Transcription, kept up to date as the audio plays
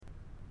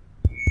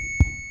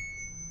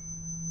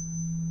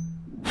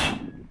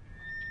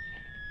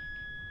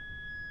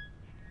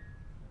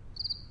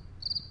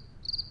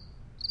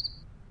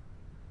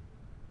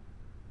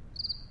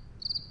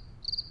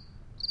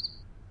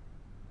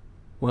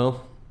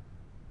Well,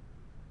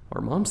 our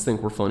moms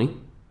think we're funny.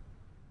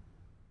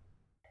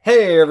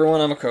 Hey everyone,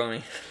 I'm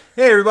Akomi.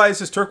 Hey everybody,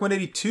 this is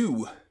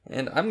Turk182.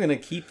 And I'm gonna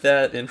keep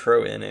that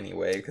intro in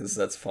anyway, because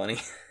that's funny.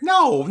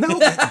 No.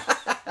 God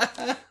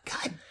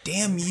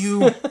damn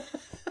you.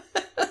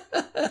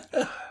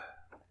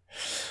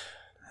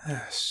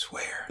 I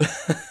swear.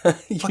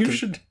 You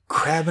should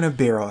crab in a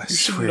barrel, I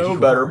swear. know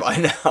better by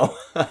now.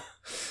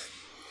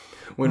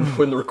 When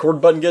the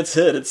record button gets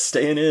hit, it's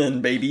staying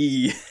in,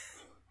 baby.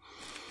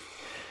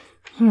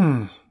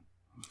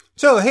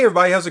 So, hey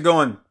everybody, how's it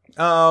going?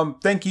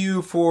 Thank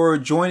you for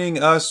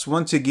joining us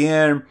once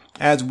again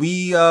as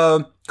we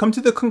come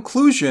to the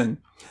conclusion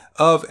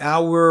of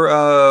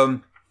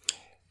our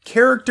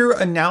character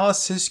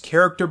analysis,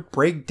 character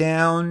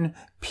breakdown,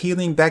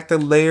 peeling back the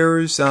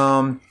layers,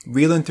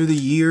 reeling through the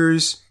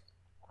years,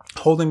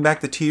 holding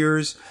back the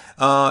tears,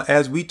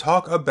 as we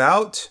talk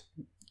about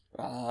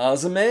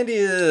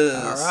Ozymandias.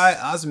 All right,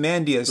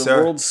 Ozymandias, the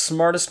world's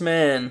smartest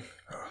man.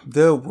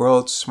 The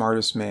world's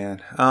smartest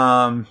man.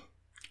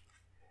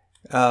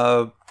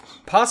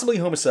 Possibly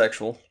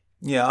homosexual.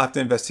 Yeah, I'll have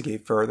to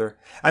investigate further.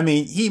 I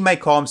mean, he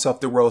might call himself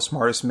the world's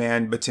smartest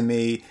man, but to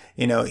me,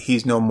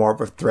 he's no more of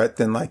a threat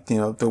than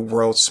the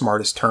world's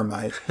smartest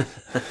termite.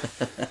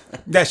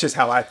 That's just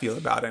how I feel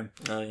about him.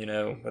 You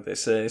know what they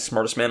say,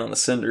 smartest man on the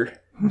cinder.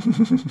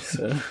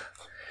 So.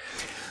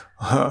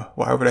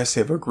 Why would I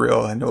save a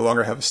grill? I no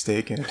longer have a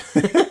steak in it.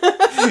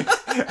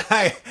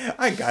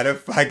 I gotta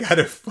find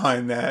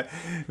that.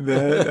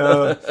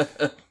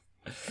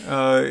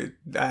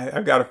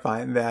 I've got to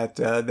find that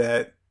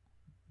it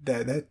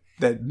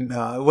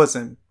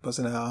wasn't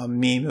a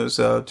meme. It was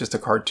just a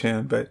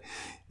cartoon, but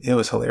it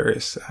was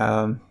hilarious.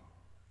 But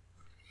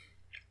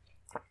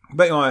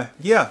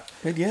yeah.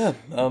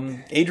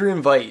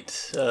 Adrian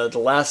Veidt, the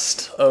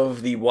last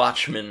of the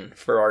Watchmen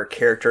for our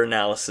character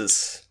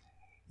analysis.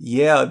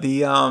 Yeah, I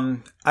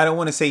don't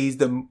want to say he's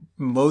the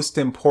most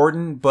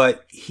important,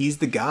 but he's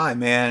the guy,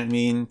 man. I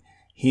mean,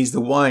 he's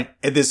the one.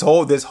 This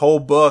whole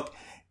book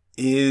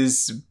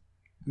is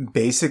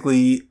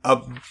basically I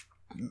don't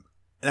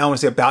want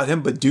to say about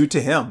him, but due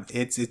to him.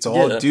 It's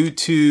all due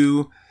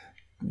to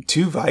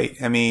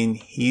Veidt. I mean,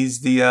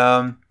 he's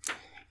the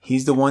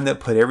one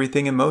that put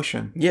everything in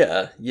motion.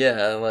 Yeah,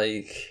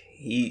 like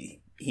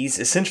he's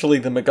essentially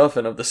the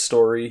MacGuffin of the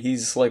story.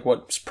 He's like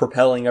what's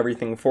propelling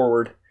everything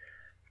forward.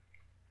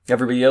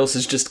 Everybody else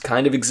is just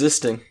kind of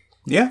existing.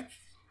 Yeah,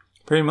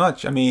 pretty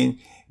much. I mean,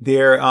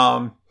 they're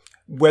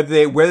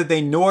whether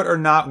they know it or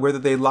not, whether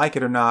they like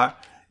it or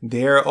not,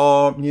 they're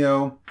all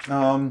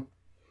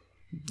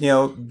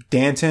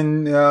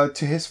dancing to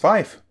his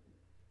fife.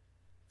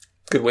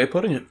 Good way of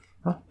putting it.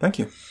 Oh, thank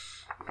you.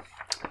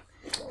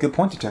 Good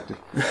point, detective.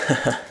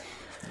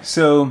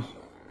 So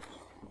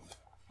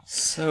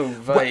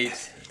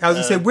Veidt. I was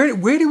gonna say,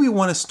 where do we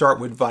want to start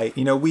with Veidt?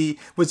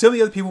 With some of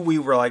the other people, we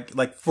were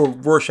like for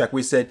Rorschach,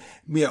 we said,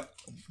 we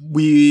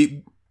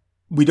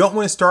don't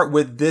want to start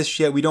with this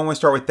yet. We don't want to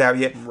start with that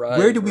yet. Right,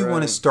 where do we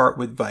want to start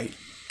with Veidt?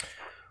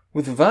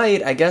 With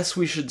Veidt, I guess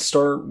we should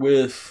start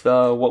with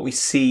what we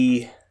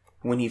see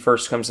when he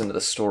first comes into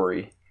the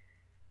story,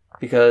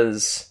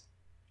 because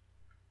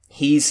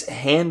he's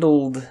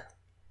handled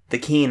the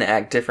Keene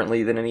Act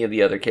differently than any of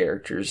the other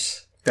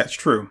characters. That's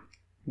true.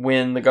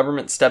 When the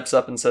government steps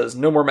up and says,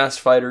 no more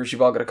masked fighters,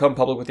 you've all got to come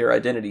public with your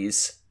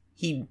identities,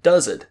 he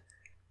does it.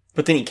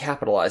 But then he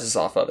capitalizes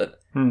off of it.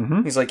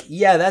 Mm-hmm. He's like,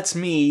 yeah, that's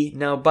me.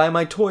 Now buy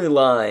my toy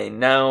line.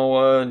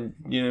 Now,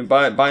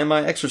 buy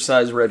my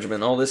exercise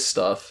regimen, all this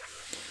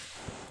stuff.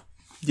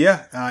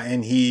 Yeah,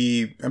 and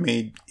he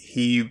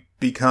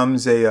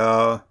becomes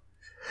a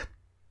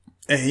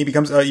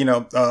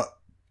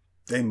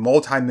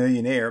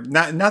multi-millionaire.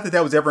 Not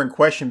that was ever in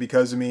question,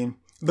 because, look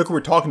what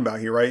we're talking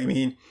about here, right?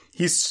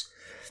 He's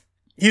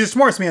the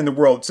smartest man in the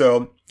world,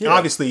 so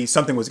obviously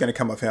something was going to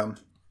come of him.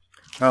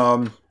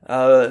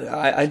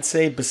 I'd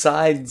say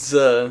besides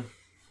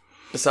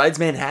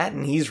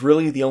Manhattan, he's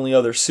really the only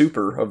other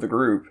super of the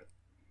group.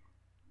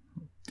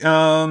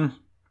 I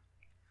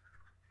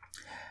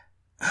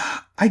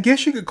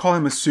guess you could call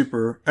him a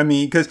super.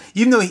 Because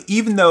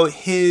even though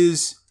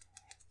his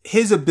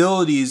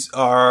abilities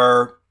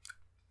are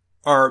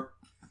I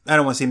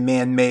don't want to say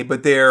man-made,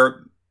 but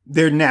they're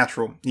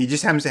natural. He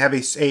just happens to have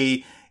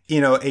a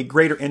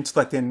greater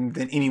intellect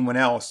than anyone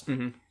else,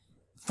 mm-hmm.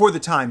 for the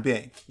time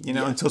being,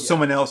 until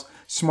someone else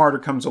smarter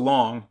comes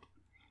along.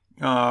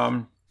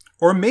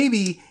 Or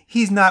maybe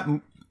he's not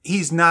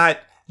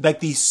like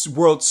the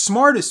world's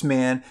smartest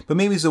man, but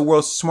maybe he's the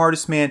world's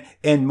smartest man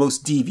and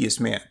most devious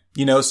man,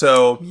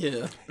 so,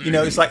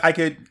 it's like I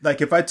could,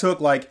 like, if I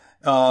took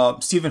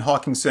Stephen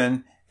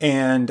Hawkinson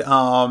and,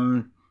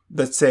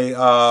 let's say,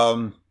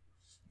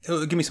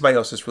 give me somebody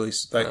else that's really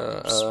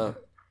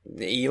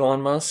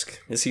Elon Musk.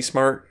 Is he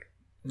smart?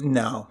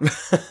 No.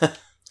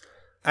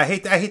 I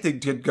hate to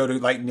go to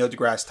Neil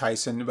deGrasse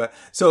Tyson, but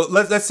so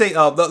let's say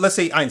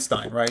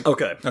Einstein, right?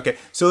 Okay.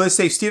 So let's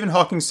say Stephen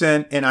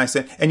Hawkinson and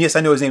Einstein, and yes,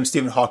 I know his name is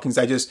Stephen Hawkins.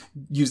 I just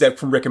use that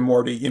from Rick and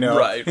Morty,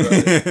 Right.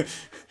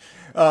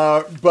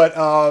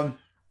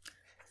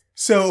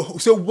 So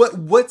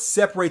what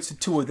separates the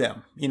two of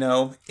them?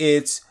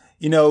 It's,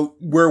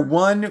 where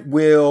one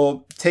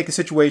will take a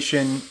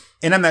situation,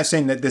 and I'm not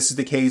saying that this is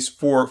the case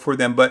for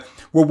them, but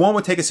where one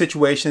will take a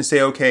situation and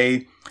say,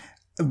 okay,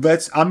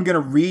 I'm going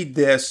to read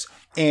this,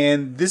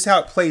 and this is how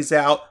it plays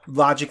out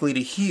logically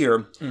to here.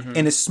 Mm-hmm.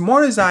 And as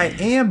smart as I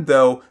am,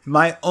 though,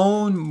 my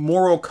own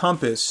moral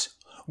compass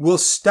will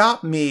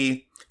stop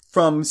me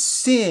from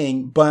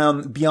seeing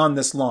beyond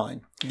this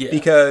line. Yeah.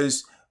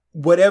 Because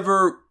what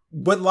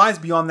lies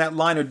beyond that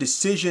line are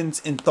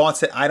decisions and thoughts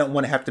that I don't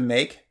want to have to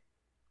make,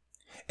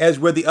 as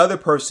where the other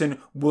person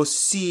will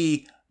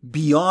see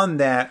beyond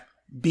that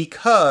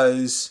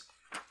because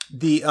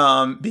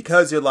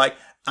they're like,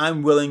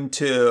 I'm willing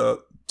to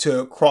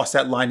cross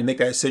that line to make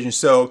that decision.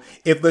 So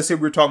if, let's say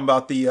we're talking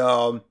about the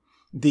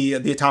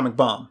atomic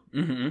bomb,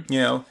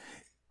 mm-hmm.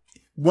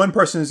 One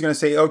person is going to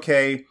say,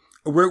 okay,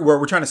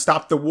 we're trying to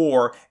stop the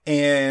war,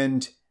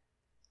 and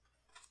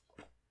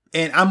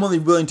I'm only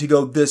willing to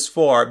go this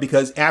far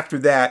because after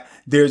that,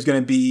 there's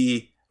going to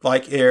be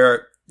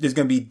there's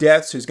going to be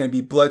deaths, there's going to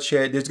be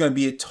bloodshed, there's going to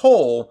be a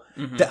toll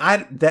mm-hmm.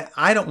 that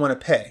I don't want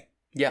to pay.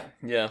 Yeah,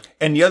 yeah.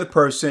 And the other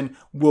person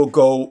will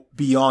go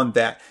beyond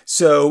that.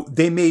 So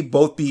they may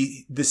both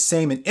be the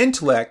same in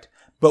intellect,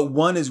 but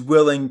one is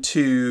willing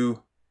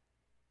to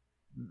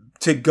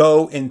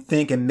go and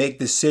think and make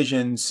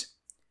decisions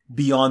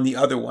beyond the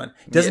other one.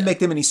 It doesn't make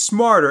them any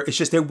smarter. It's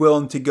just they're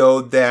willing to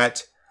go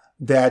that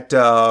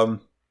extra,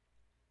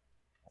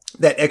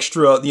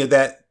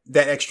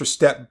 that extra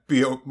step.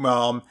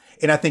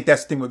 And I think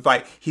that's the thing with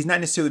Veidt. He's not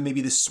necessarily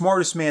maybe the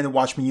smartest man in the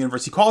Watchmen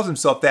universe. He calls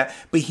himself that,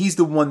 but he's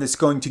the one that's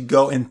going to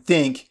go and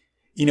think,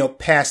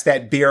 past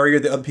that barrier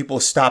that other people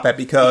stop at,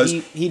 because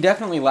he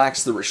definitely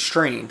lacks the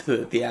restraint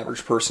that the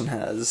average person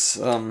has.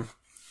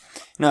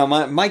 Now,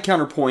 my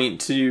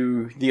counterpoint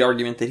to the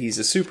argument that he's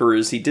a super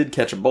is he did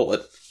catch a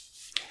bullet.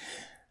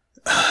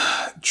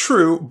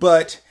 True,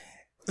 but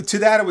to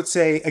that I would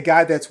say a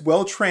guy that's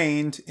well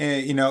trained,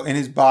 in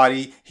his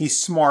body, he's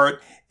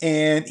smart.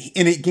 And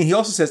again, he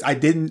also says, I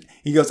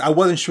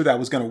wasn't sure that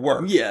was going to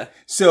work. Yeah.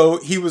 So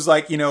he was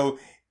like,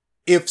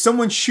 if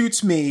someone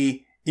shoots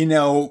me,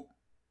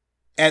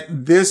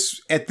 at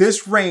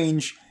this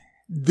range,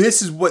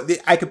 this is what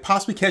I could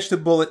possibly catch the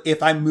bullet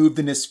if I moved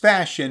in this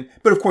fashion.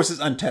 But of course, it's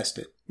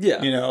untested.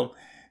 Yeah.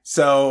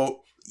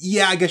 So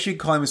yeah, I guess you could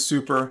call him a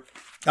super.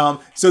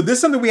 So this is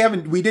something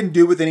we didn't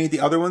do with any of the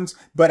other ones,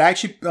 but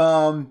actually,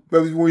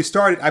 when we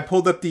started, I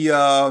pulled up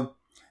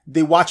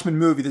the Watchmen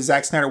movie, the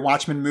Zack Snyder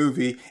Watchmen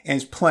movie,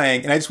 and it's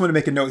playing. And I just want to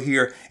make a note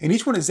here. In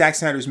each one of Zack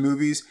Snyder's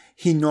movies,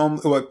 he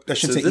normally, I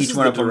shouldn't say each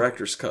one of them.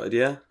 This is the director's cut,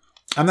 yeah?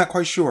 I'm not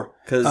quite sure.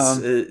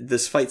 Because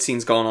this fight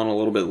scene's gone on a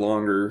little bit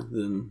longer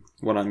than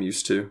what I'm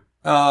used to.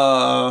 2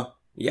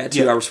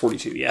 hours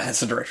 42. Yeah,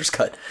 that's the director's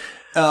cut.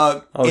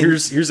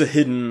 Here's a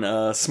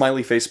hidden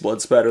smiley face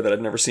blood spatter that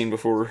I've never seen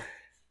before.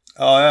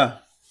 Oh, yeah.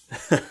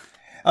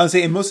 I would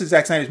say in most of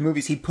Zack Snyder's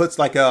movies, he puts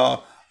like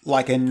a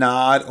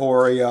nod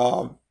or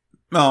an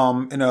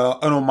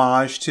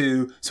homage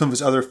to some of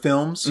his other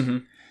films. Mm-hmm.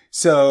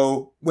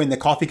 So when the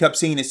coffee cup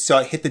scene, it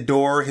hit the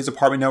door, his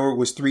apartment number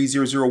was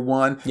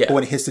 3001. Yeah. But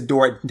when it hits the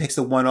door, it takes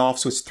the 1 off,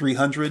 so it's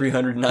 300.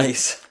 300,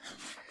 nice.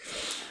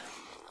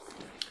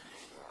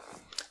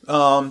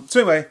 So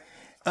anyway,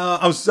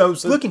 I was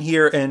looking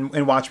here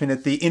and Watchmen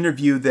at the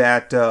interview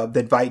that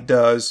Veidt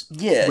does,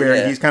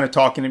 where he's kind of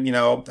talking,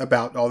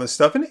 about all this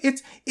stuff, and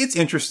it's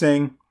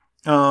interesting.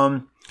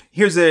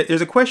 There's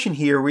a question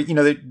here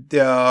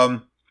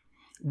where,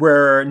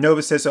 where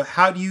Nova says, so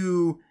how do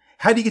you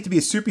get to be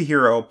a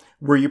superhero?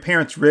 Were your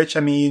parents rich? I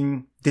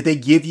mean, did they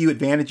give you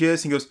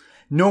advantages? He goes,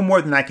 no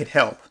more than I could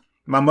help.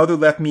 My mother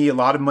left me a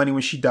lot of money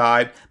when she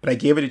died, but I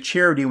gave it to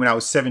charity when I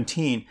was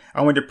 17.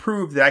 I wanted to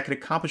prove that I could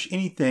accomplish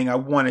anything I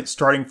wanted,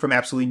 starting from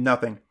absolutely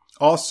nothing.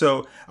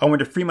 Also, I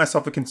wanted to free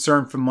myself of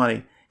concern for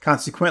money.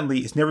 Consequently,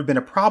 it's never been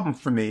a problem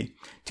for me.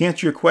 To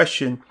answer your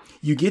question,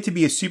 you get to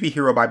be a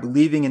superhero by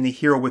believing in the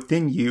hero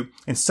within you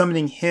and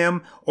summoning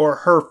him or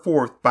her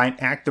forth by an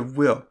act of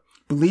will.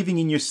 Believing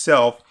in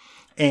yourself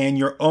and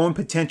your own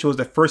potential is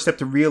the first step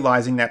to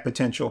realizing that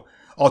potential.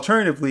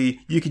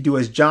 Alternatively, you could do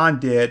as John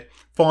did,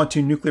 fall into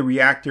a nuclear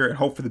reactor and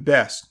hope for the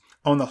best.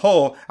 On the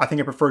whole, I think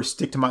I prefer to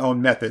stick to my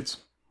own methods.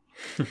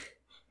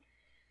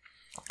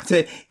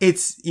 So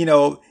it's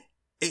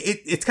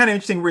kind of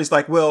interesting where it's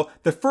like, well,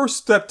 the first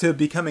step to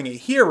becoming a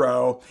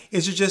hero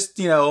is to just,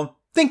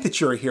 think that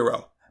you're a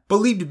hero.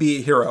 Believe to be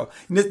a hero.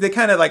 The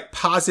kind of like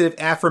positive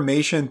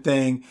affirmation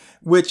thing,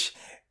 which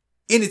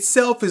in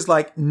itself is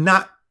like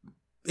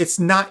it's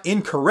not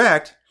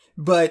incorrect,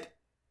 but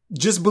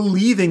just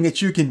believing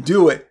that you can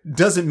do it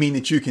doesn't mean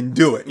that you can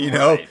do it,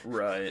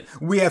 Right.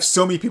 We have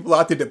so many people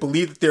out there that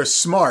believe that they're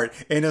smart,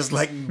 and it's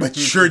like,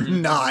 but you're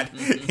not,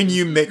 and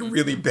you make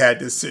really bad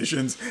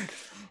decisions.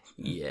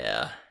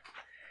 Yeah.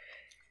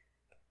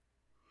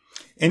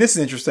 And this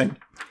is interesting.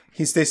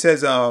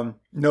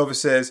 Nova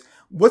says,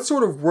 what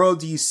sort of world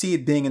do you see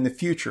it being in the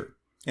future?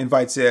 And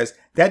Veidt says,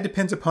 that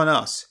depends upon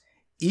us.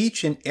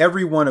 Each and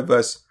every one of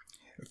us.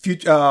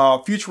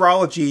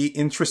 Futurology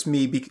interests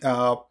me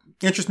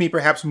interests me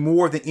perhaps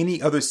more than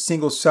any other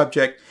single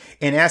subject,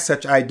 and as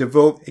such, I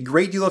devote a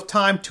great deal of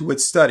time to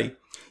its study.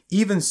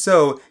 Even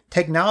so,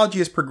 technology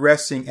is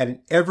progressing at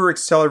an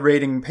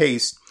ever-accelerating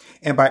pace,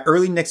 and by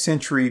early next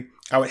century,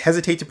 I would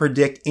hesitate to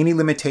predict any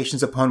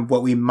limitations upon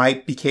what we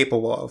might be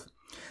capable of.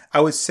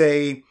 I would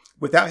say,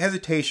 without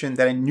hesitation,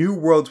 that a new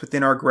world is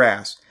within our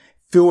grasp,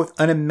 filled with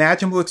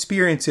unimaginable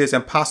experiences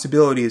and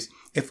possibilities,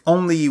 if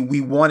only we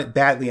want it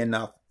badly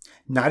enough.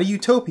 Not a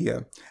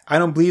utopia. I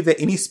don't believe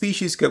that any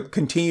species could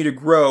continue to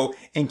grow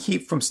and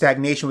keep from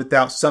stagnation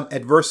without some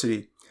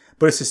adversity,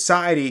 but a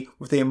society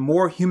with a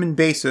more human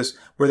basis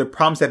where the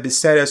problems that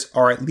beset us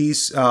are at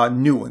least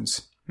new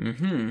ones.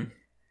 Mm-hmm.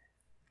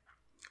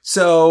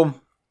 So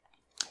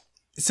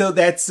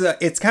that's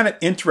it's kind of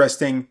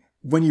interesting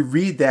when you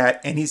read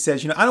that, and he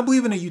says, I don't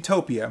believe in a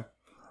utopia,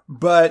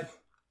 but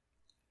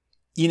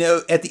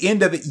at the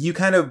end of it, you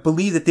kind of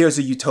believe that there's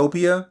a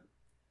utopia,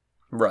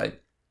 right?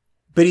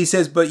 But he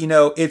says, but like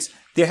you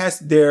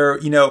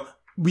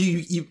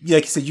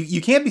said,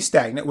 you can't be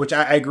stagnant, which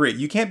I agree.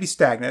 You can't be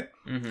stagnant.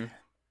 Mm-hmm.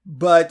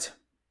 But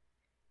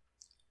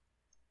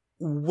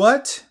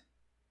what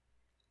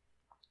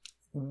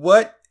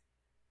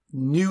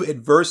new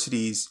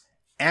adversities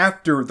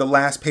after the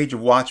last page of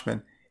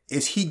Watchmen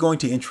is he going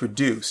to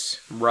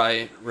introduce?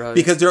 Right.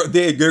 Because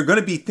they're going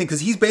to be things,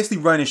 because he's basically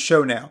running a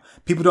show now.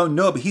 People don't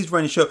know, but he's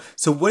running a show.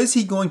 So what is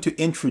he going to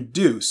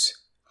introduce?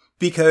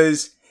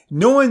 Because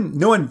knowing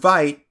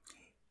Veidt,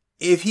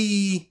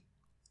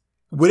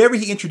 whatever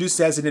he introduces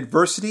as an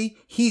adversity,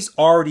 he's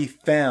already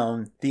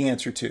found the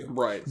answer to.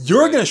 Right.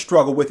 You're going to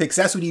struggle with it because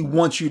that's what he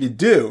wants you to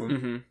do.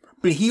 Mm-hmm.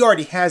 But he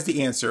already has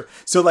the answer.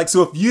 So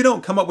if you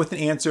don't come up with an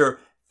answer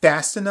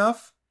fast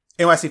enough,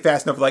 and when I say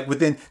fast enough, like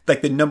within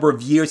the number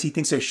of years he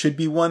thinks there should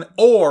be one,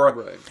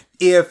 or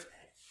if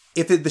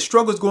the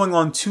struggle is going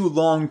on too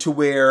long to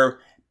where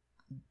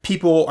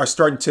people are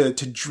starting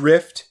to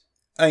drift,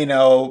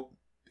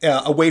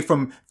 away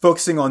from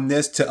focusing on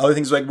this to other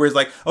things, where it's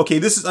like, okay,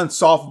 this is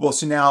unsolvable,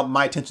 so now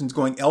my attention's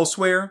going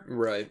elsewhere.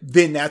 Right.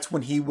 Then that's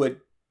when he would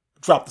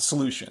drop the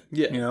solution.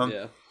 Yeah.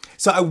 Yeah.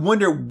 So I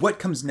wonder what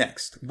comes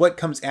next. What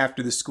comes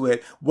after the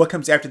squid? What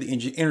comes after the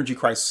energy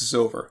crisis is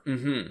over?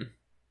 Mm-hmm.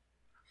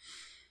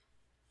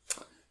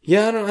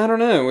 Yeah, I don't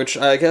know. Which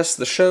I guess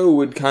the show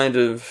would kind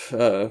of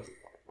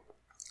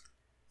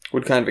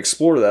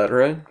explore that,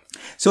 right?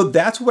 So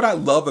that's what I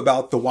love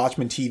about the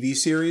Watchmen TV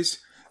series.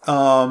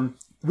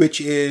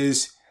 Which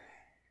is,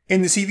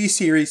 in the TV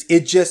series,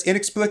 it just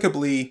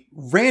inexplicably,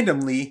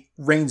 randomly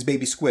rains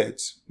baby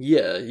squids.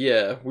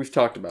 Yeah, we've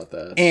talked about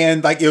that.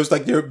 And it was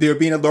like they were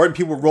being alerted, and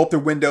people would roll up their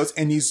windows,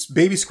 and these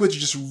baby squids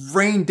just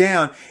rain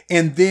down,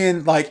 and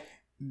then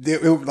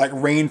it would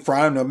rain for,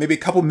 I don't know, maybe a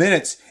couple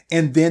minutes,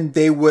 and then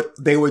they would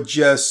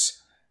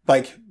just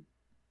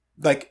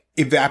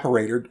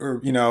evaporate,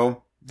 or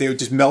they would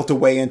just melt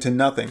away into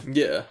nothing.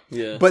 Yeah.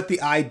 But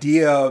the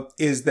idea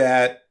is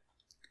that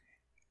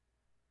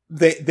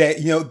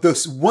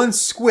this one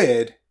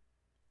squid,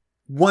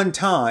 one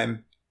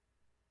time,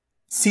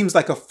 seems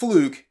like a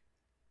fluke,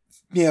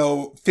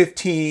 10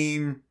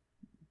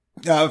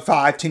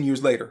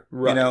 years later.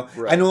 Right,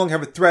 I no longer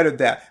have a thread of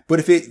that. But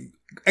if it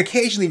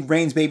occasionally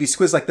rains baby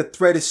squids, the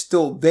thread is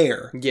still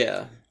there.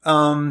 Yeah.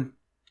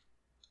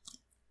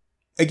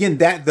 Again,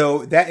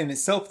 that in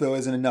itself, though,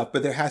 isn't enough,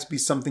 but there has to be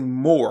something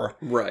more.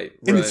 Right.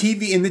 In the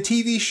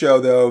TV show,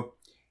 though,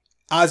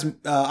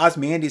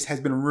 Ozymandias has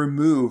been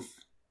removed.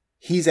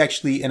 He's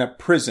actually in a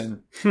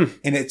prison, and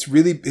it's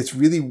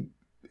really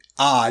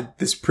odd,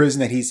 this prison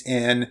that he's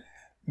in,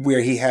 where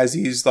he has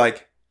these, and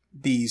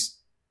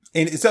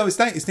it's almost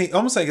like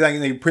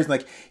in a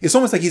prison, it's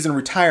almost like he's in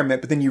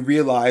retirement, but then you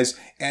realize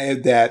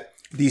that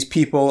these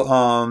people,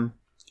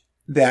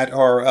 that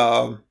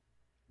are,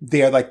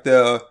 they are like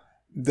the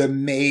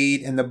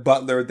maid and the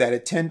butler that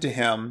attend to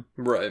him.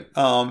 Right.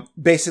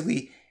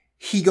 Basically,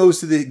 he goes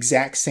through the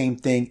exact same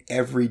thing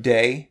every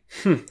day,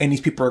 and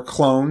these people are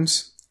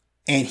clones.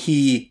 And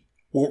he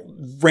will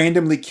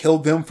randomly kill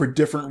them for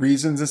different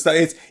reasons and stuff.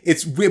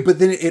 It's weird, but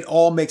then it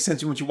all makes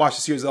sense once you watch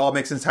the series. It all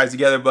makes sense, ties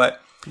together.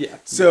 But yeah,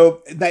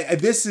 so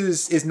this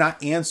is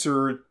not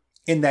answered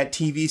in that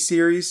TV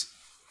series,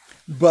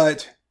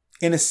 but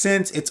in a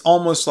sense, it's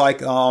almost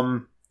like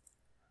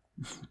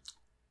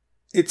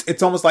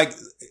it's almost like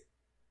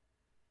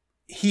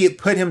he had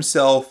put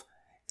himself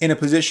in a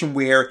position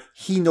where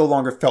he no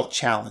longer felt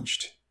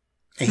challenged,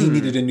 and he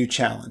needed a new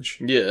challenge.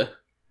 Yeah,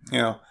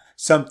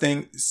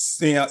 something,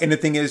 and the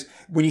thing is,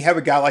 when you have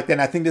a guy like that,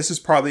 and I think this is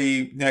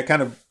probably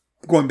kind of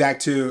going back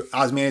to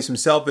Ozymandias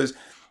himself, is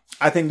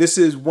I think this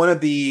is one of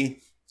the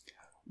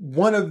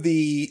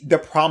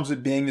problems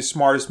with being the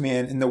smartest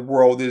man in the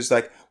world is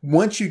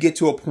once you get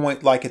to a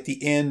point at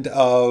the end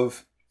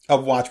of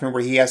Watchmen,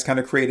 where he has kind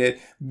of created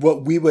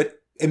what we would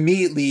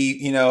immediately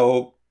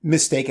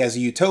mistake as a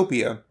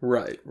utopia.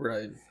 Right.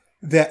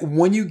 That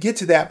when you get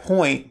to that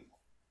point,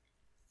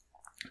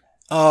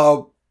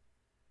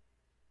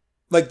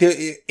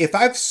 if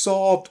I've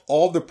solved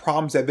all the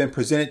problems that have been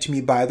presented to me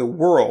by the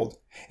world,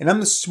 and I'm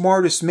the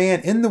smartest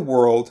man in the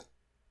world,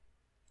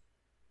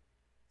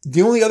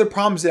 the only other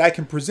problems that I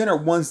can present are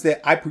ones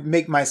that I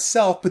make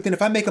myself. But then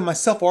if I make them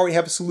myself, I already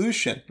have a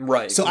solution.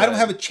 Right. So I don't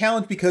have a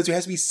challenge because there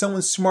has to be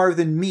someone smarter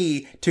than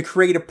me to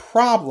create a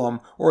problem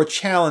or a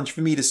challenge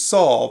for me to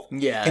solve.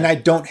 Yeah. And I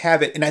don't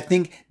have it. And I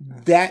think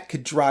that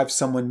could drive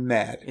someone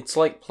mad. It's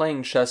like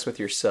playing chess with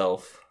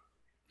yourself.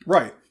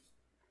 Right.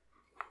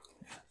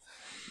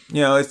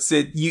 You know,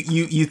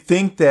 you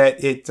think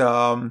that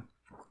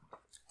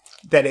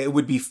that it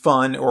would be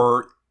fun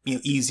or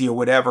easy or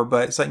whatever,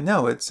 but it's like,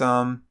 no, it's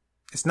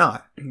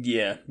not.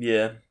 Yeah,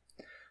 yeah.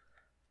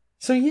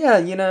 So yeah,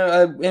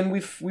 and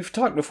we've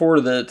talked before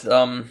that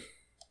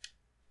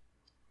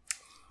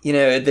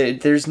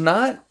there's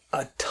not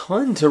a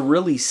ton to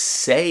really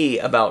say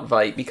about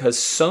Veidt because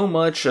so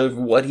much of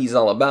what he's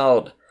all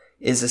about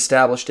is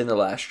established in the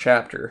last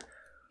chapter,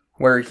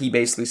 where he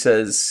basically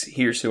says,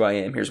 "Here's who I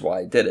am. Here's why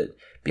I did it."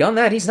 Beyond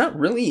that, he's not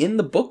really in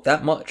the book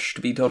that much,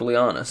 to be totally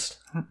honest.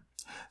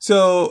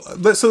 So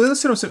let's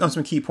hit on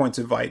some key points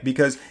of Veidt,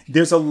 because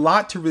there's a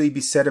lot to really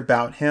be said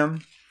about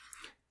him,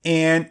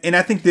 and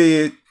I think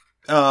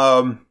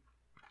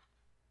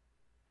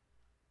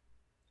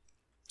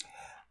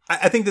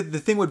I think that the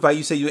thing with Veidt,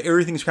 you say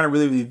everything's kind of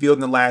really revealed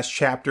in the last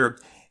chapter,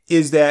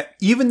 is that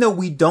even though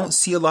we don't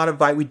see a lot of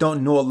Veidt, we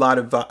don't know a lot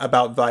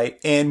about Veidt,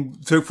 and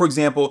so for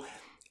example,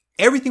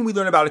 everything we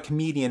learn about a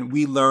comedian,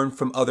 we learn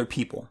from other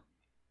people.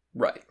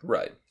 Right.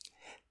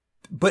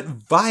 But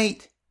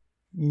Veidt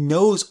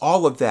knows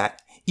all of that.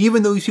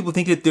 Even though these people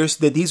think that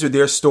these are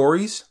their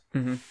stories,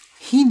 mm-hmm.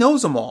 He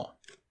knows them all.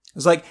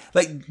 It's like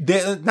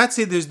not to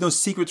say there's no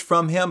secrets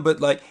from him, but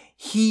like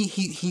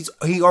he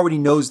already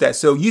knows that.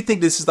 So you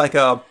think this is like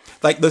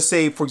let's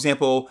say, for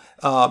example,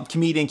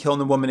 comedian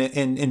killing a woman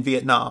in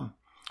Vietnam,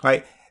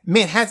 right?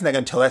 Manhattan's not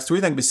going to tell that story.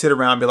 They're not going to sit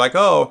around and be like,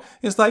 oh,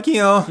 it's like,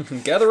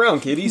 gather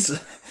around, kiddies.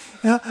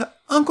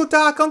 Uncle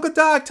Doc,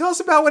 tell us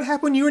about what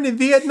happened when you were in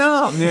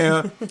Vietnam.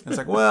 Yeah. It's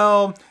like,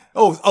 well,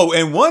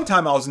 and one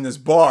time I was in this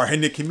bar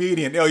and the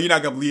comedian, you're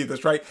not going to believe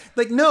this, right?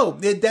 Like, no,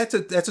 that's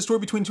a story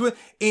between two.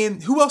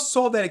 And who else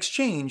saw that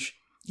exchange?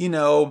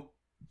 No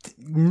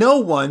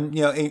one,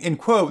 in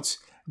quotes,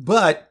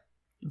 but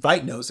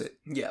Veidt knows it.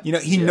 Yeah.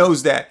 He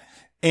knows that.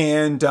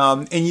 And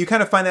you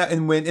kind of find out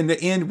in the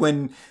end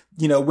when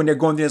they're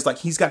going there, it's like,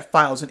 he's got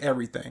files and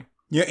everything.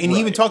 Yeah. And he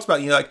even talks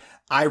about, like,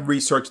 I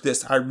researched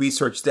this, I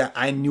researched that,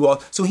 I knew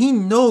all. So he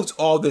knows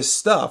all this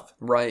stuff.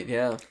 Right,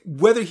 yeah.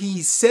 Whether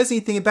he says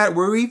anything about it,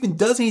 or even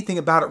does anything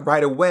about it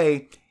right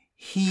away,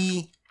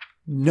 he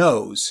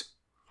knows.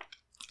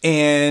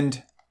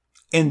 And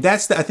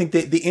that's I think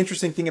the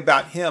interesting thing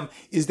about him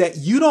is that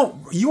you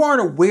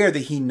aren't aware that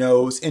he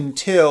knows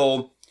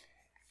until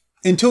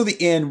the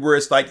end, where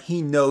it's like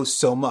he knows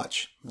so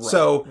much. Right,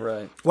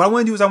 so what I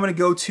want to do is I want to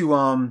go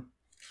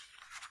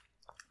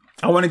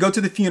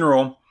to the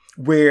funeral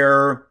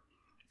where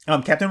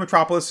Captain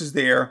Metropolis is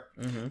there.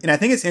 Mm-hmm. And I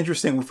think it's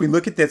interesting if we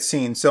look at that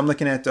scene. So I'm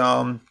looking at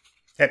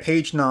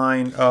page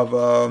 9 of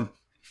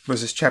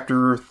was this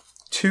chapter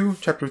 2,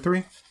 chapter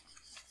 3?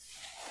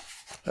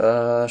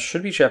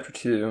 Should be chapter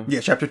 2.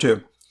 Yeah, chapter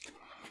 2.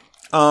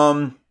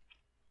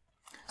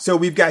 So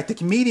we've got the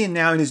comedian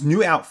now in his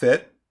new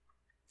outfit.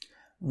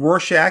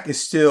 Rorschach is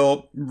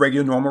still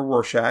regular, normal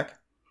Rorschach.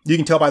 You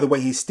can tell by the way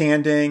he's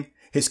standing.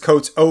 His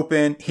coat's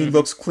open. He mm-hmm.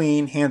 looks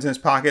clean. Hands in his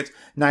pockets.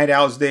 Night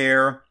Owl's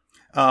there.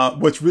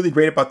 What's really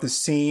great about this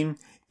scene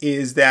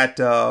is that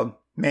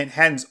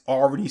Manhattan's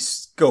already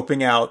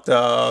scoping out.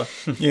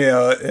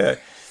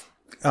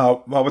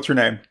 What's her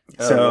name?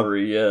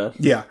 Lori,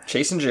 yeah,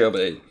 chasing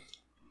jailbait.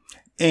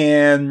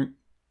 And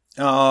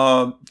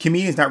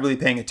comedian's not really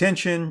paying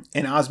attention,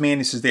 and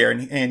Ozymandias is there,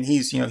 and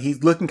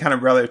he's looking kind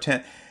of rather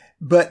intent.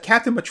 But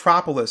Captain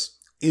Metropolis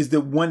is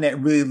the one that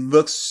really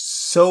looks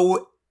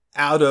so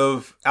out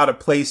of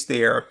place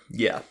there.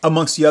 Yeah.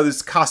 Amongst the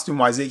others, costume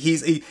wise,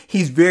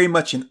 he's very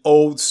much an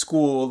old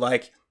school,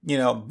 like,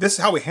 this is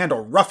how we handle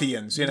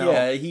ruffians,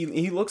 Yeah,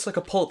 he looks like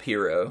a pulp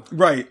hero.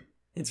 Right.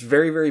 It's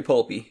very, very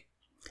pulpy.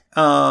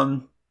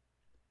 And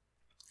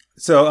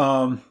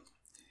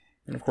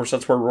of course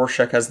that's where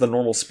Rorschach has the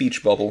normal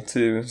speech bubble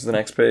too, is the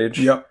next page.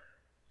 Yep.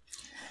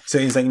 So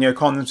he's like,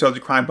 calling themselves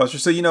a crime buster.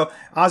 So,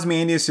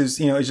 Ozymandias is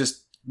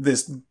just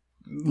this,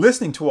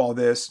 listening to all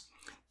this.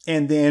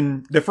 And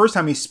then the first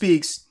time he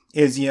speaks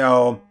is,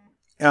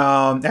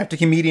 after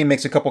comedian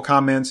makes a couple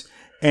comments,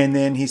 and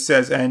then he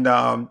says, and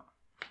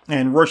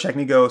Rorschach,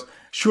 and he goes,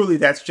 surely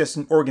that's just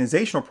an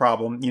organizational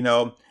problem,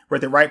 where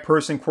the right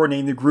person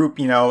coordinating the group,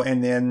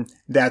 and then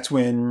that's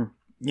when,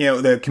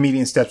 the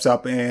comedian steps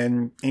up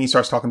and he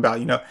starts talking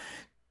about,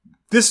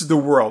 this is the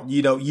world,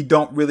 you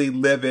don't really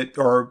live it,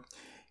 or,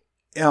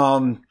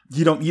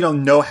 you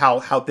don't know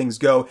how things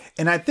go.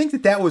 And I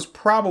think that was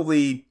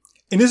probably,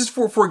 and this is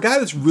for a guy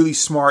that's really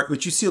smart,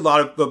 which you see a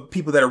lot of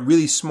people that are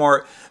really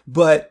smart,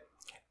 but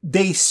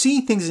they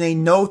see things and they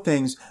know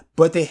things,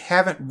 but they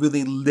haven't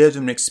really lived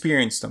them and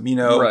experienced them,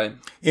 Right. And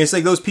it's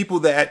like those people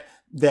that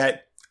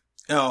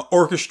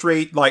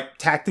orchestrate like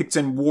tactics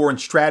and war and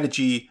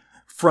strategy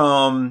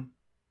from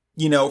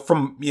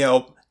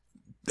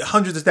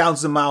hundreds of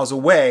thousands of miles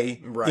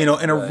away, Right, in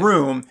a right.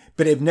 room,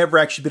 but have never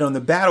actually been on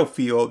the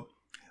battlefield,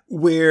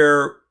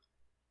 where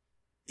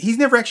he's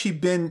never actually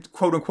been,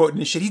 quote unquote, in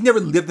the shit. He's never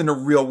lived in the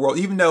real world,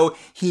 even though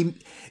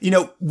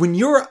when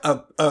you're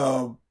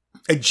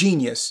a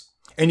genius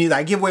and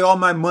I give away all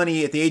my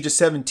money at the age of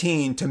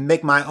 17 to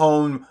make my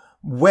own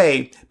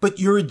way, but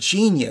you're a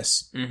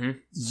genius. Mm-hmm.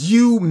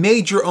 You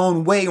made your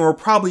own way and were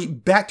probably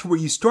back to where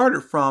you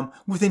started from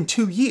within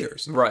 2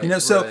 years.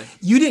 Right, So right.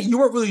 you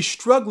weren't really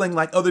struggling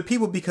like other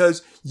people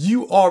because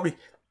you already,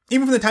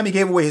 even from the time he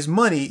gave away his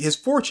money, his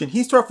fortune,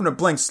 he started from a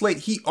blank slate.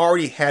 He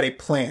already had a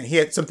plan. He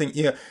had something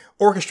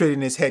orchestrated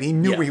in his head. He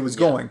knew where he was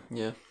going.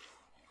 Yeah.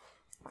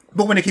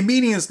 But when a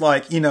comedian is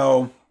like,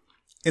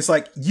 it's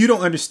like, you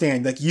don't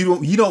understand. Like,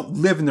 you don't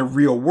live in the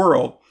real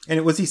world. And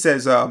it was, he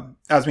says,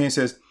 Ozymandias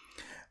says,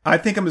 I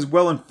think I'm as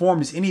well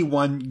informed as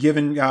anyone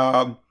given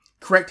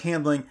correct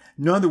handling.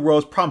 None of the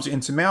world's problems are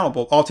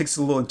insurmountable. All it takes is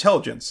a little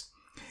intelligence.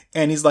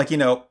 And he's like,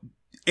 and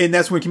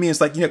that's when comedians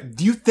like,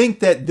 do you think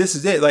that this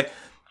is it? Like,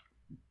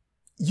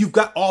 you've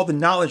got all the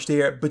knowledge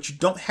there, but you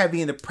don't have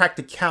any of the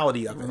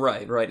practicality of it.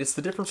 Right. It's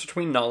the difference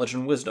between knowledge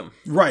and wisdom.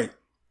 Right.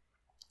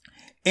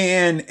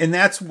 And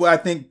that's what I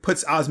think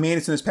puts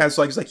Ozymandias in this passage.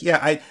 Like, it's like,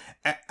 yeah,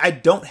 I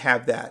don't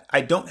have that. I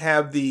don't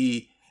have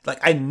the, like,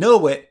 I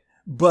know it,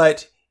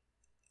 but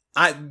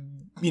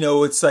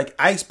it's like,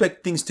 I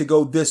expect things to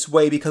go this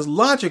way because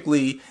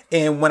logically,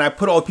 and when I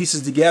put all the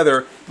pieces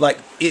together, like,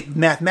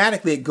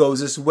 mathematically it goes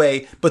this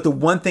way, but the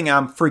one thing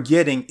I'm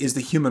forgetting is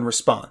the human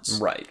response.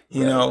 Right.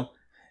 You know,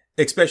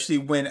 especially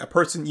when a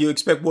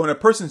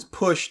person's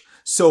pushed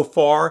so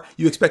far,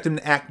 you expect them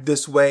to act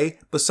this way,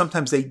 but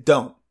sometimes they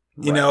don't.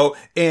 You know,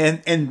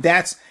 and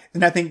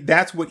I think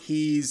that's what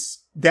he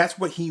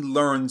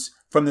learns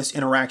from this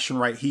interaction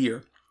right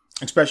here,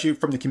 especially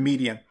from the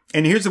comedian.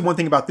 And here's the one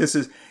thing about this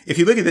is, if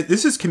you look at it,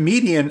 this is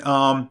comedian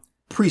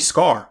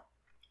pre-Scar.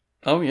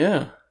 Oh,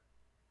 yeah.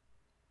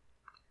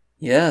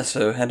 Yeah,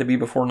 so it had to be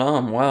before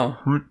Nam. Wow.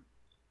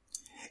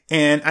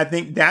 And I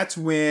think that's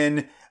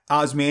when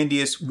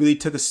Ozymandias really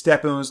took a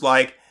step and was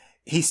like,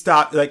 he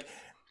stopped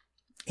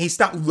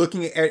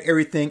looking at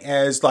everything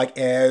as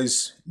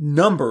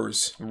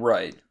numbers,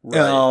 Right.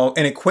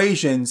 and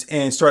equations,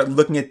 and started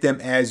looking at them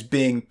as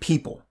being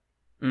people.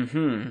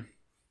 Mm-hmm.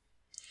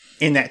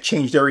 And that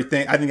changed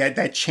everything. I think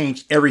that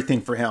changed everything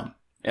for him.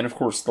 And of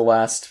course, the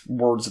last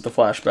words of the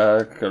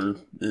flashback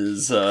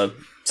is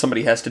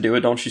somebody has to do it,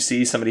 don't you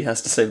see? Somebody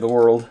has to save the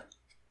world.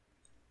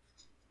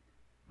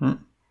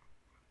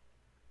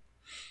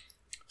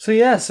 So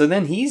yeah, so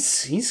then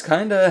he's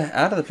kind of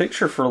out of the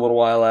picture for a little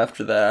while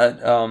after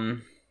that.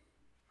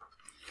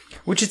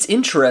 Which it's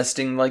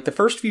interesting, like the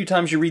first few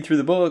times you read through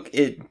the book,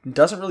 it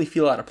doesn't really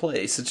feel out of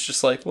place. It's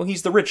just like, well,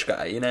 he's the rich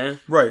guy, you know?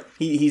 Right.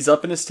 He's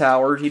up in his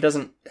tower. He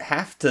doesn't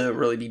have to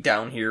really be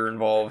down here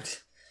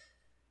involved.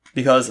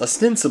 Because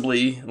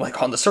ostensibly,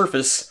 like on the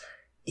surface,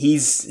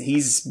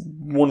 he's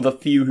one of the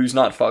few who's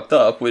not fucked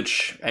up,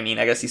 which, I mean,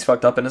 I guess he's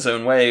fucked up in his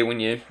own way when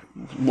you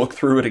look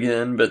through it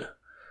again, but...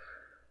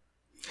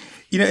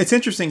 It's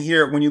interesting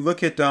here, when you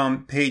look at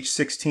page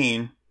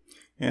 16...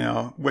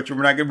 which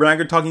we're not going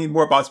to talk any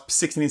more about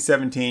 16 and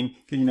 17,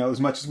 as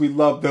much as we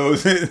love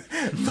those,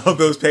 love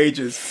those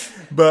pages.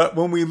 But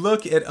when we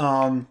look at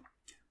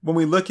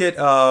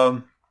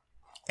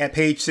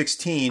page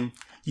 16,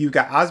 you've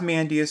got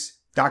Ozymandias,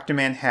 Dr.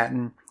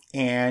 Manhattan,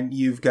 and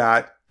you've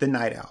got the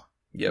Night Owl.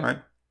 Yep. Right?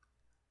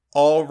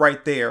 All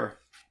right there.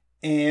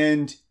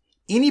 And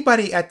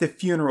anybody at the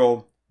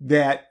funeral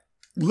that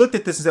looked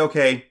at this and said,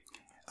 okay,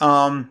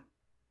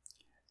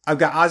 I've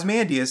got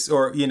Ozymandias,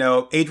 or,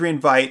 Adrian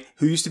Veidt,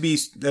 who used to be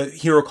the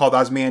hero called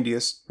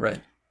Ozymandias.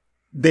 Right.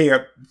 They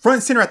are front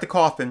and center at the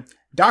coffin.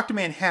 Dr.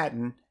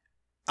 Manhattan,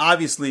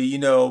 obviously,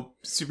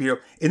 superhero.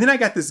 And then I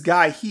got this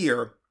guy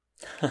here.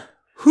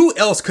 Who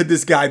else could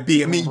this guy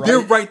be? I mean, Right. they're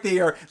right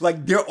there.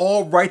 Like, they're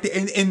all right there.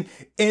 And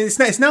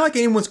it's not like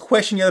anyone's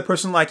questioning the other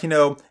person, like,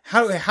 how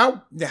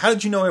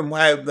did you know him?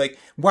 Why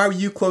were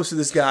you close to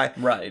this guy?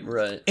 Right.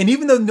 And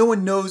even though no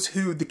one knows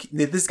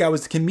that this guy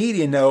was the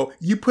comedian,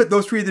 you put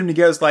those three of them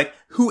together, it's like,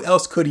 who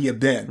else could he have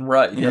been?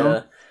 Right, You yeah.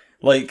 know?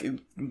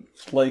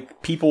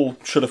 Like people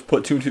should have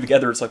put two and two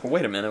together. It's like, well,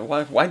 wait a minute,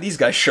 why these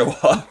guys show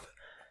up?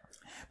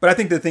 But I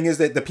think the thing is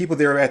that the people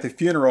there at the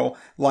funeral,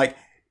 like,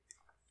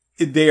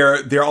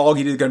 they're all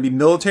either going to be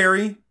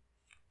military,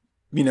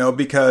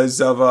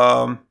 because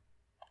of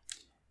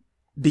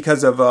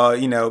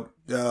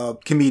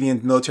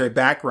comedian's military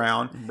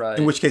background. Right.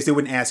 In which case they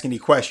wouldn't ask any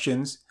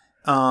questions.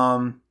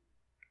 Or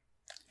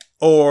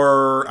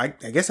I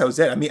guess that was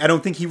it. I mean, I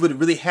don't think he would have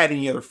really had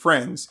any other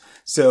friends.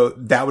 So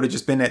that would have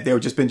just been that. They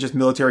would just been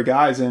military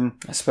guys, and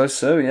I suppose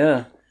so,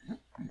 yeah.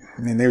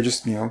 they were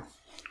just, It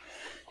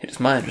is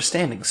my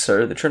understanding,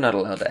 sir, that you're not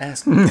allowed to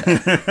ask me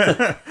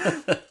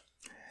that.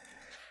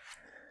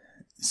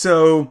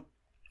 So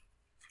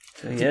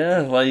yeah,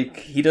 like,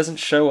 he doesn't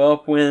show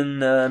up when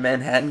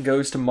Manhattan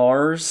goes to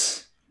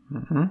Mars.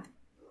 Mm-hmm.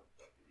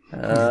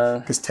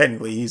 Because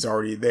technically he's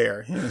already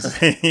there.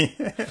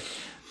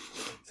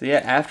 So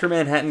yeah, after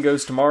Manhattan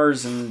goes to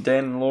Mars and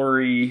Dan and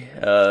Laurie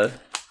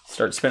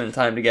start spending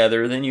time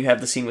together. Then you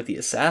have the scene with the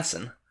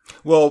assassin.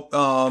 Well,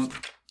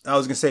 I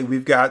was gonna say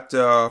we've got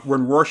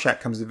when Rorschach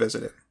comes to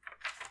visit it.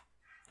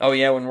 Oh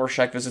yeah, when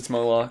Rorschach visits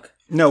Moloch.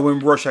 No, when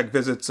Rorschach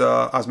visits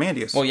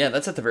Ozymandias. Well, yeah,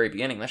 that's at the very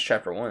beginning. That's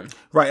chapter 1.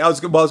 Right. I was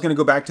going to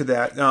go back to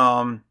that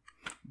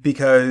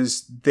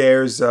because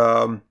there's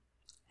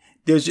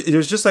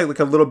just like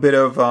a little bit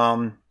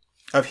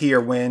of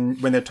here when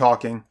they're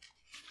talking.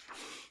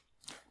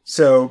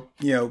 So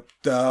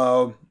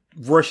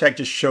Rorschach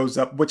just shows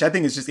up, which I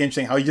think is just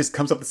interesting. How he just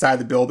comes up the side of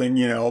the building,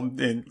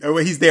 and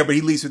he's there, but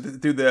he leaves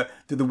through the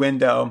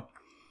window.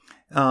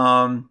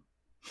 I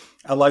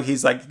like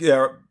he's like,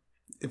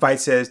 Veidt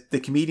says the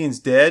comedian's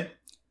dead.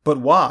 But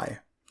why?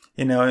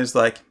 It's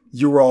like,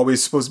 you were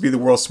always supposed to be the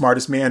world's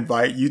smartest man,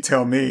 Veidt. You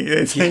tell me.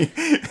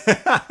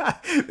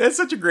 That's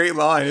such a great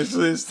line. It's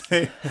just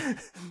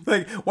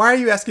like, why are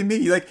you asking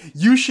me? Like,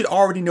 you should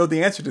already know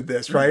the answer to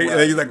this, right?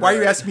 Why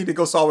are you asking me to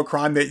go solve a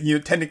crime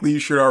that technically you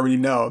should already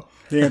know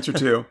the answer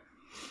to?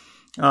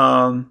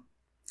 I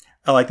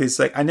like this.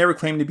 Like, I never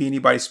claimed to be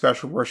anybody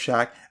special,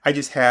 Rorschach. I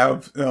just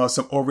have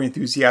some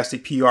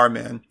overenthusiastic PR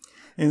men.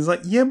 And it's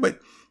like, yeah,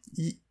 but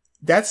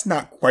that's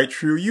not quite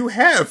true. You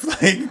have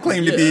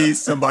claimed to be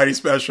somebody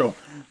special.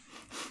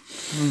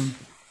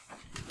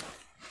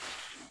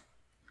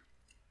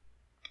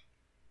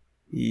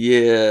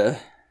 Yeah.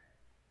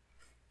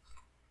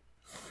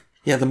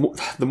 Yeah,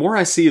 the more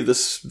I see of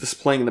this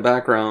playing in the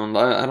background,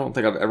 I don't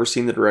think I've ever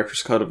seen the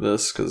director's cut of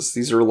this, because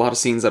these are a lot of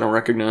scenes I don't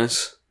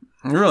recognize.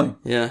 Really?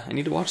 Yeah, I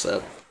need to watch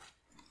that.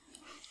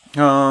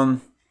 I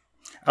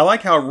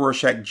like how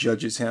Rorschach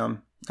judges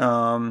him.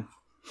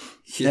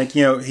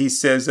 He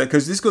says that,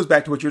 because this goes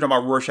back to what you were talking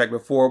about Rorschach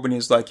before, when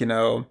he's like,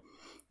 I'm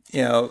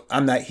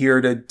not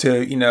here to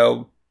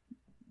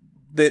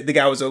the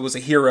guy was a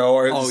hero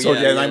or a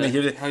soldier. Yeah. I'm not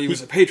here to, how he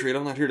was a patriot.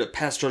 I'm not here to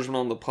pass judgment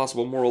on the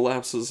possible moral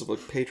lapses of a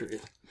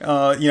patriot.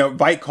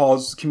 Veidt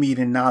calls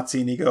comedian Nazi,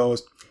 and he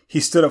goes,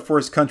 he stood up for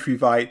his country,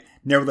 Veidt,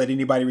 never let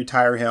anybody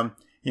retire him,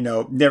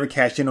 never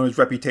cashed in on his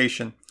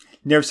reputation,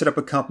 never set up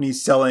a company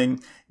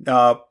selling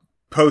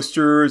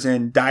posters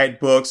and diet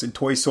books and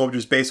toy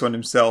soldiers based on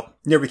himself,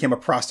 never became a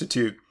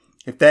prostitute.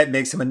 If that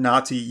makes him a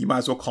Nazi, you might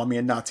as well call me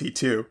a Nazi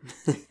too.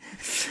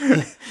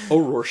 Oh,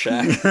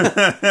 Rorschach.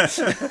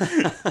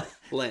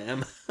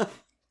 Lamb.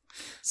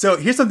 So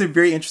here's something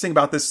very interesting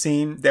about this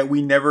scene that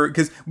we never,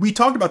 because we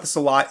talked about this a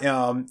lot,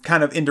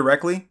 kind of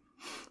indirectly.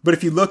 But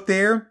if you look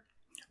there,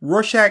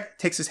 Rorschach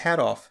takes his hat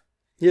off.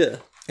 Yeah.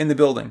 In the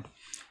building.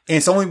 And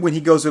it's only when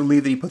he goes to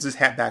leave that he puts his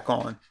hat back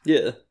on.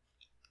 Yeah.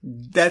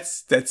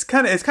 That's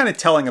kind of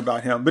telling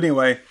about him. But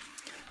anyway,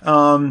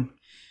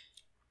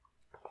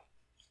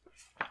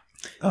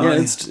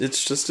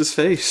 it's just his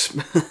face.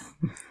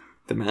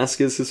 The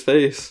mask is his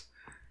face.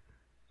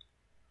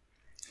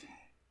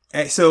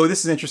 So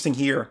this is interesting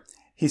here.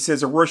 He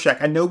says, Rorschach,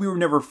 I know we were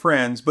never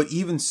friends, but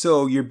even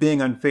so, you're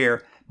being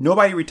unfair.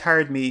 Nobody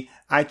retired me.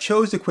 I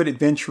chose to quit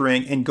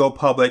adventuring and go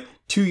public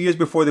 2 years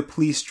before the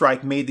police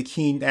strike made the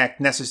Keene Act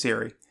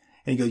necessary.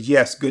 And he goes,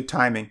 yes, good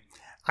timing.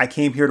 I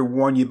came here to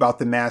warn you about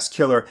the mass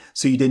killer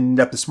so you didn't end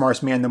up the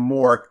smartest man in the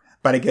morgue,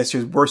 but I guess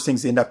there's worse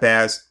things to end up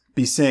as,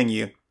 be seeing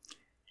you.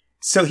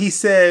 So he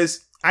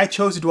says, I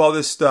chose to do all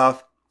this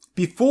stuff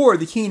before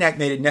the Keene Act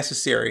made it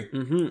necessary.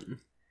 Mm-hmm.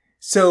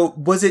 So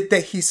was it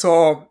that he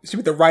saw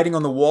the writing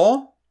on the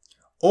wall?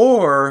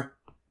 Or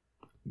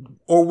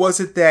was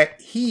it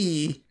that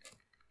he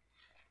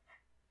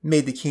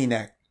made the Keene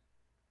Act?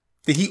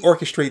 Did he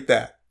orchestrate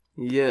that?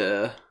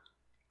 Yeah.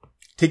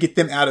 To get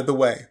them out of the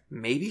way?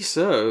 Maybe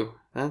so.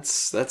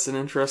 That's an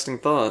interesting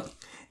thought.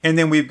 And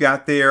then we've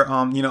got there,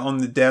 on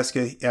the desk,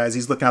 as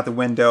he's looking out the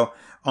window,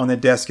 on the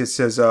desk it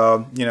says,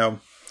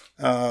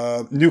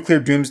 nuclear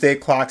doomsday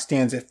clock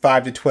stands at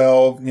 5 to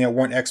 12,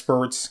 weren't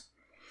experts.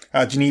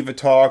 Geneva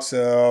talks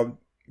to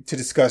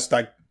discuss,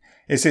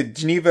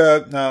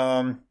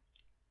 Geneva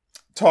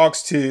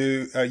talks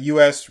to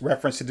U.S.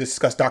 reference to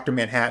discuss Dr.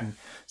 Manhattan.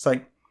 It's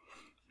like,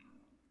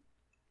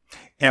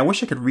 and I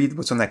wish I could read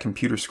what's on that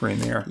computer screen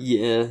there.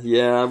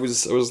 Yeah, I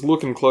was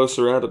looking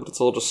closer at it, but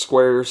it's all just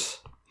squares.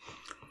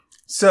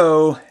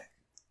 So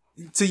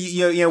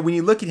when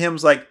you look at him,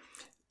 it's like,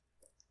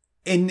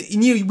 and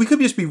we could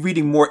just be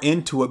reading more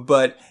into it,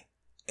 but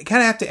I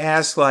kind of have to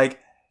ask,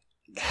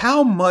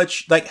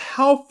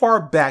 how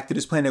far back did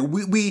this plan?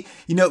 We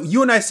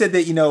you and I said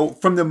that,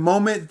 from the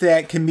moment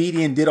that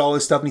comedian did all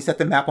this stuff and he set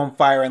the map on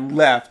fire and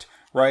left,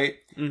 right?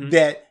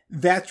 Mm-hmm.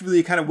 That's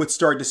really kind of what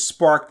started to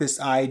spark this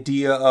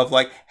idea of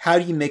how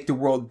do you make the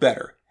world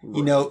better?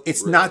 Right,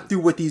 it's not through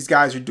what these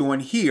guys are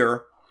doing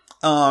here.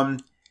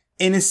 And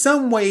in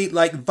some way,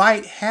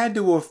 Veidt had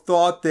to have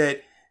thought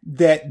that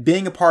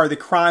being a part of the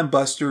Crime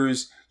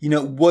Busters,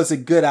 was a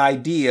good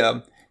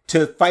idea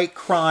to fight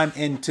crime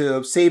and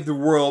to save the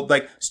world,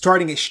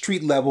 starting at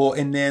street level.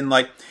 And then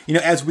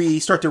as we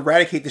start to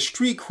eradicate the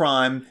street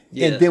crime,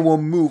 and then we'll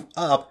move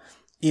up,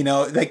 in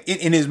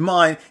his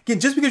mind, again,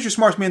 just because you're the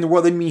smartest man in the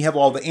world doesn't mean you have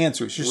all the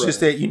answers. It's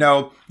just that, you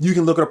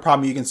can look at a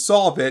problem, you can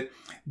solve it,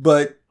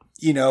 but,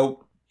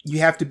 you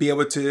have to be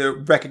able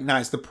to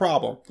recognize the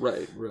problem.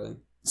 Right.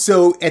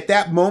 So at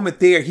that moment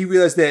there, he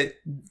realized that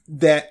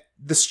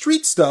the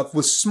street stuff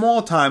was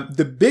small time.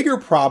 The bigger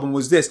problem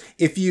was this.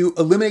 If you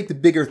eliminate the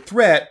bigger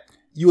threat,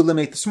 you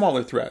eliminate the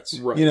smaller threats.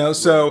 Right, You know, right.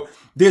 so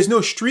there's no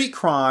street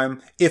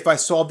crime if I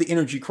solve the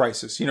energy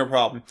crisis,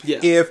 problem. Yeah.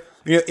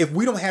 If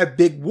we don't have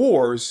big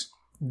wars,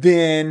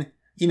 then,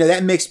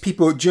 that makes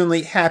people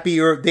generally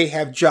happier. They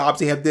have jobs.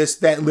 They have this,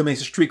 that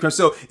eliminates the street crime.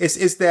 So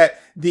it's that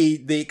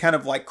the kind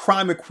of like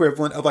crime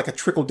equivalent of like a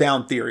trickle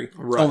down theory.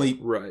 Right. Only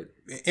Right.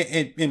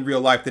 in real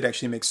life that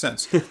actually makes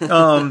sense.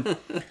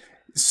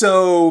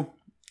 So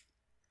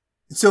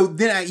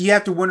then you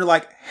have to wonder,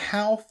 like,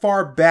 how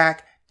far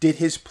back did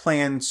his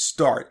plan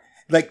start?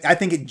 Like, I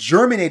think it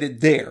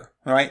germinated there.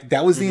 All right.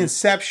 That was the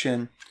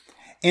inception.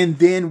 And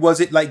then was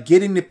it like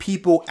getting the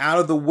people out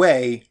of the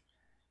way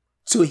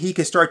so he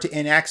could start to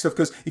enact stuff?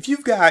 Because if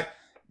you've got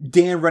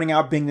Dan running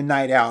out being the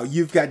night owl,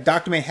 you've got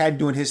Dr. Manhattan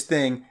doing his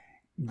thing,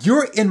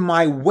 you're in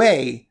my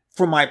way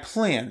for my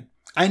plan.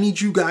 I need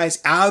you guys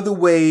out of the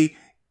way.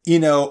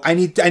 I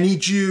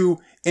need you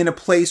in a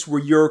place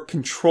where you're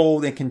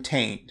controlled and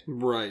contained.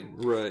 Right.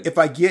 Right. If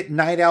I get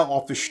Night Owl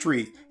off the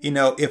street,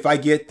 if I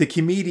get the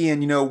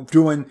comedian,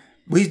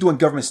 he's doing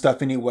government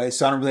stuff anyway,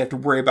 so I don't really have to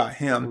worry about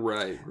him.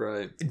 Right.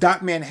 Right.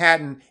 Doc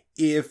Manhattan,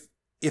 if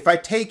I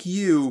take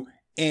you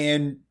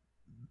and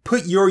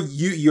put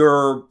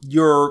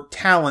your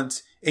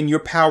talent and your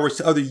powers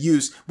to other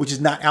use, which is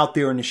not out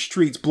there in the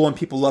streets blowing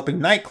people up in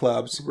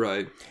nightclubs,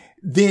 Right.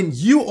 then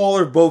you all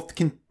are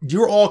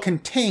you're all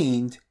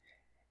contained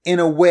in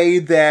a way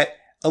that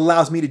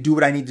allows me to do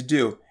what I need to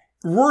do.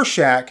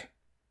 Rorschach,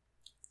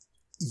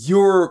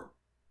 you're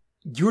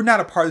not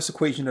a part of this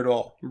equation at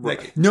all. Right.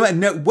 Like,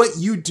 no, what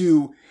you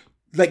do,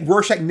 like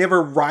Rorschach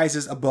never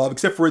rises above,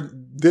 except for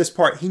this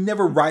part, he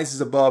never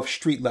rises above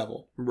street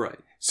level. Right.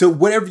 So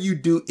whatever you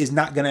do is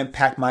not going to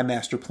impact my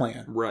master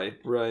plan. Right.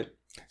 Right.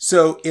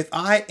 So if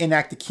I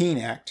enact the Keene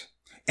Act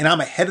and I'm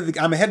ahead of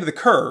the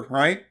curve,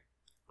 right?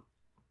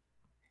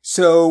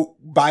 So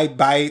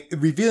by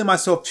revealing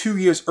myself 2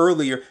 years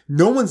earlier,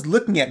 no one's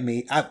looking at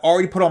me. I've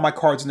already put all my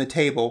cards on the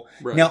table.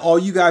 Right. Now all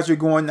you guys are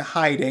going to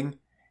hiding.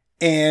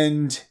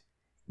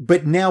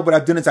 But now what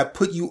I've done is I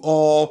put you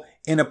all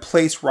in a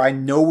place where I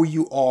know where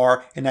you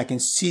are and I can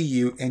see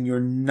you and you're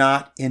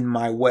not in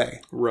my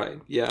way. Right.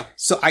 Yeah.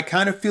 So I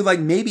kind of feel like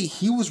maybe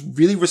he was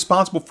really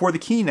responsible for the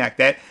Keene Act,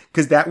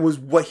 because that was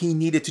what he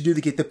needed to do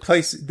to get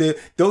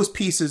those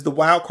pieces, the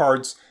wild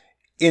cards,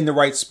 in the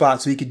right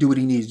spot so he could do what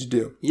he needed to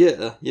do.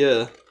 Yeah.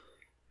 Yeah.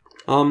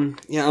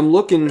 Yeah. I'm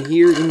looking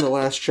here in the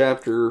last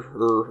chapter,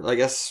 or I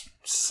guess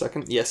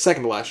second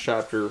to last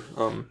chapter.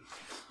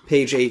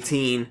 Page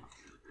 18.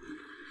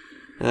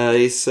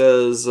 He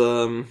says,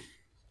 I'm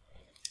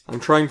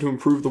trying to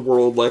improve the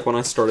world like when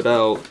I started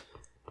out.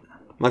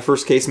 My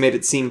first case made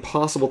it seem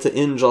possible to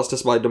end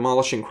justice by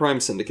demolishing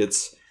crime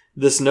syndicates.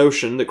 This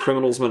notion that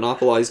criminals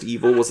monopolized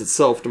evil was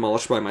itself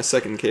demolished by my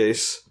second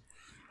case.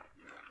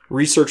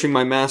 Researching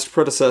my masked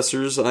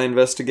predecessors, I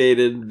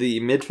investigated the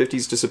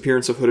mid-50s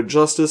disappearance of Hooded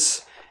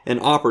Justice. An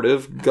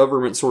operative,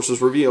 government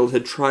sources revealed,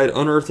 had tried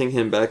unearthing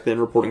him back then,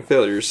 reporting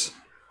failures.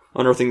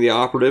 Unearthing the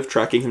operative,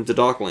 tracking him to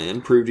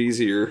Dockland, proved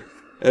easier.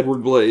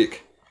 Edward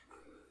Blake.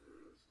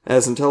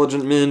 As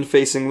intelligent men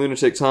facing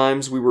lunatic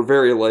times, we were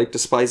very alike,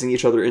 despising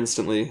each other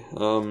instantly.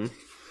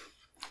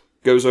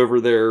 Goes over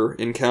their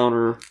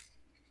encounter,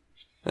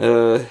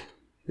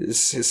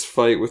 his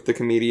fight with the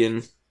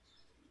comedian.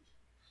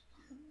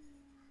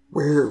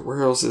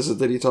 Where else is it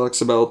that he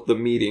talks about the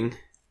meeting?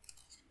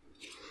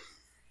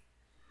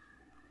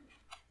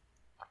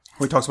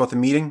 He talks about the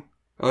meeting?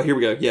 Oh, here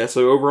we go. Yeah,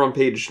 so over on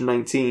page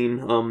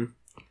 19,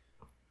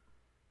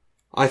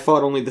 I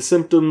fought only the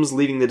symptoms,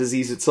 leaving the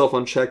disease itself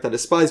unchecked. I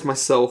despised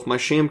myself, my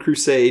sham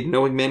crusade,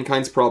 knowing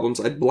mankind's problems,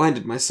 I'd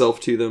blinded myself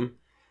to them.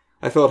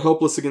 I felt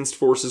helpless against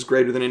forces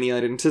greater than any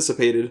I'd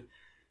anticipated.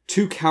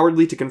 Too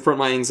cowardly to confront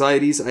my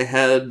anxieties, I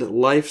had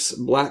life's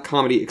black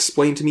comedy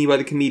explained to me by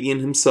the comedian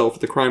himself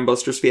at the Crime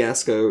Busters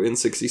fiasco in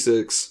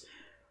 '66.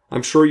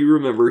 I'm sure you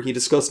remember, he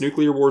discussed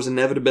nuclear war's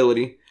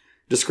inevitability,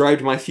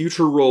 described my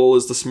future role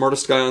as the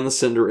smartest guy on the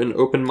sender, and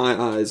opened my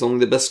eyes. Only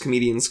the best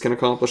comedians can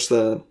accomplish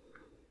that.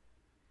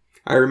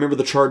 I remember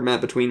the charred mat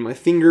between my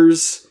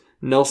fingers,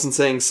 Nelson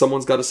saying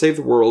someone's got to save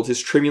the world,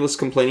 his tremulous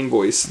complaining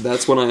voice.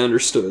 That's when I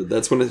understood.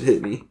 That's when it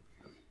hit me.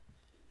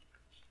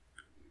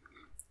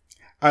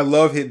 I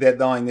love that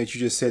line that you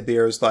just said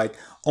there is like,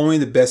 only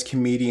the best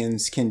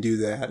comedians can do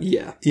that.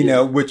 Yeah. You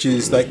know, which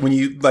is like when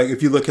you, like,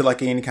 if you look at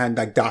like any kind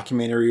of like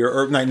documentary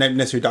or not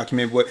necessarily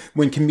documentary, but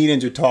when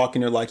comedians are talking,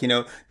 they're like,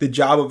 the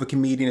job of a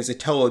comedian is to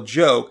tell a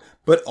joke,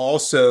 but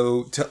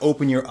also to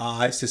open your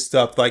eyes to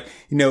stuff like,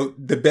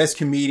 the best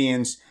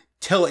comedians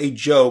tell a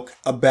joke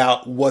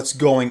about what's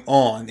going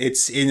on.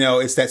 It's,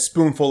 it's that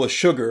spoonful of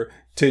sugar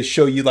to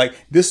show you like,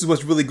 this is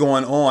what's really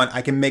going on.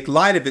 I can make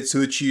light of it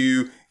so that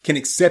you can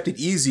accept it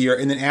easier.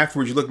 And then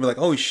afterwards you look and be like,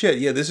 oh shit,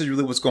 yeah, this is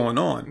really what's going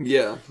on.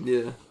 Yeah,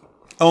 yeah.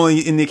 Only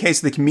in the case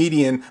of the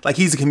comedian, like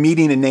he's a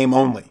comedian in name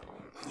only.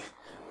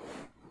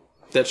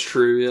 That's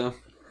true, yeah.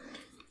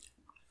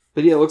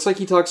 But yeah, it looks like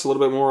he talks a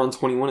little bit more on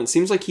 21. It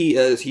seems like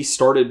he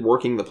started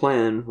working the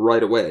plan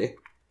right away.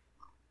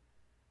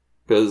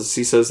 Because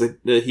he says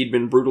that he'd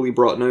been brutally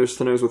brought nose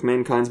to nose with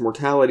mankind's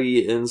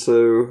mortality, and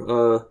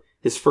so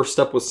his first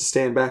step was to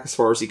stand back as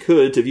far as he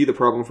could to view the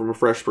problem from a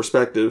fresh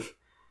perspective.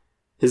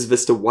 His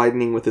vista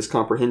widening with his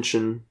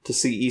comprehension, to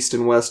see East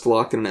and West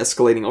locked in an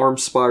escalating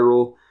arms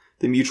spiral,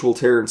 the mutual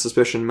terror and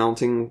suspicion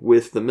mounting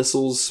with the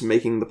missiles,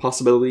 making the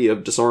possibility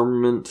of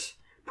disarmament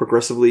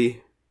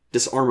progressively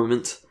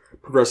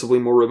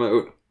more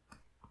remote.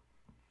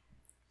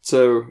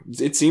 So,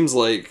 it seems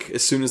like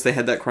as soon as they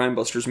had that Crime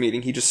Busters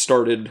meeting, he just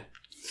started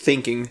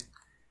thinking,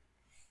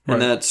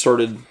 and that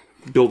started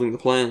building the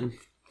plan.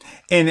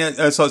 And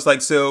so it's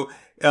like,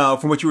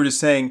 from what you were just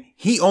saying,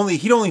 he'd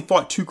only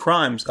fought 2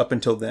 crimes up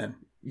until then.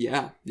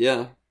 Yeah.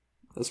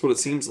 That's what it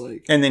seems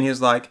like. And then he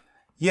was like,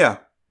 yeah,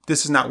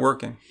 this is not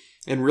working.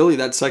 And really,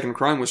 that second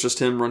crime was just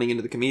him running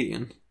into the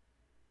comedian.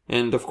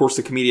 And, of course,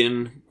 the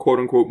comedian,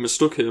 quote-unquote,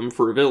 mistook him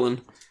for a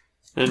villain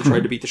and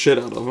tried to beat the shit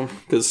out of him,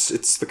 because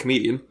it's the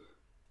comedian.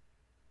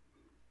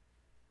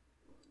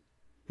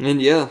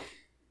 And, yeah.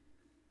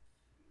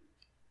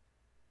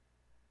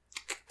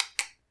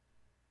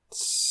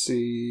 Let's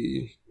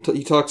see.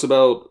 He talks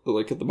about,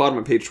 like, at the bottom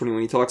of page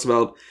 21, he talks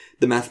about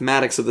the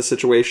mathematics of the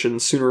situation.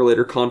 Sooner or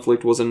later,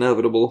 conflict was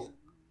inevitable.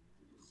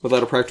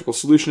 Without a practical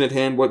solution at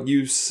hand, what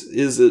use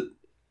is it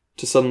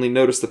to suddenly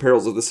notice the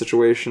perils of the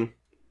situation?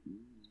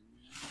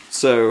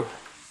 So,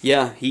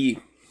 yeah, he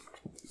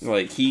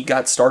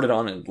got started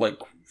on it, like,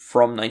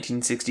 from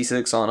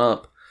 1966 on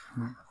up.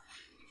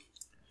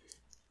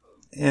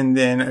 And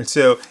then,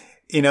 so,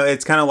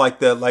 it's kind of like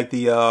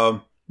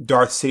the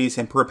Darth Sidious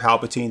Emperor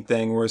Palpatine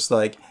thing, where it's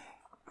like,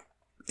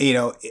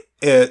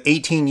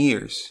 18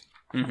 years.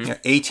 Mm-hmm.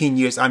 18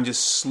 years, I'm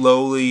just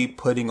slowly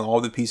putting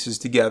all the pieces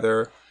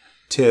together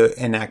to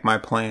enact my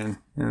plan.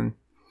 And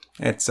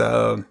it's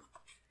kind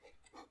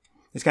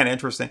of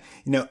interesting.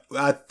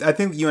 I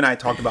think you and I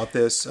talked about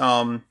this.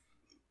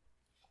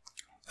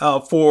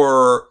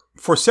 For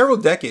several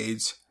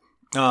decades,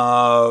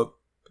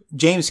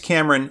 James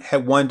Cameron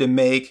had wanted to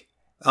make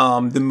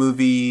the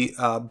movie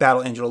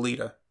Battle Angel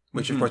Alita,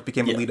 which of course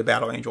became Alita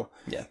Battle Angel.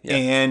 Yeah.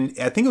 And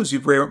I think it was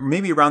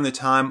maybe around the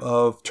time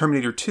of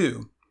Terminator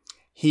 2.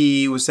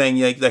 He was saying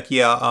like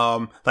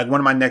one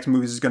of my next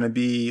movies is going to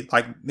be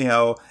like,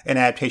 an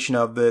adaptation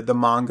of the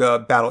manga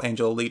Battle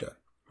Angel Alita.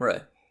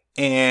 Right.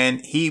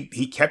 And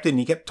he kept it, and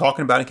he kept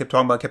talking about it.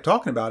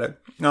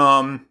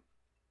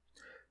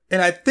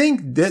 And I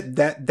think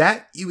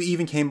that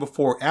even came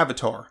before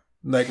Avatar,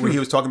 like where he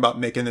was talking about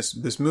making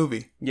this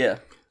movie. Yeah.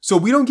 So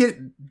we don't get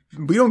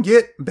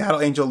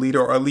Battle Angel Alita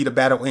or Alita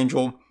Battle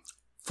Angel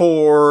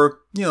for,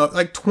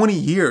 like 20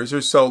 years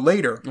or so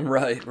later.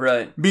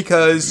 Right.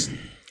 Because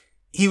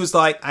he was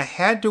like, I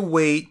had to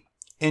wait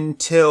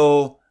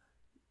until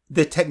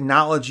the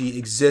technology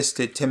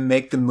existed to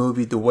make the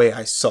movie the way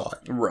I saw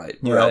it. Right.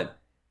 You know?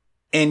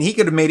 And he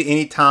could have made it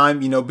any time,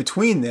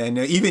 between then.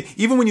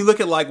 Even when you look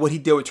at like what he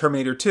did with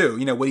Terminator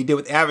 2, what he did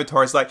with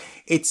Avatar, it's like,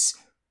 it's,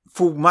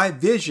 for my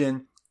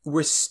vision,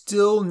 we're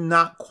still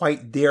not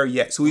quite there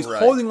yet. So he's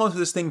holding on to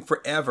this thing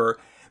forever,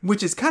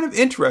 which is kind of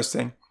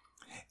interesting.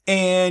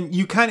 And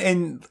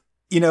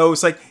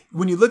it's like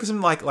when you look at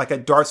something like a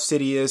Darth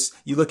Sidious,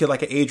 you look at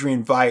like an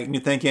Adrian Veidt, and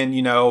you're thinking,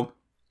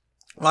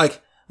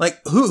 like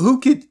who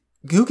could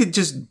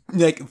just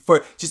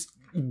just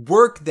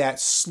work that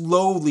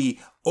slowly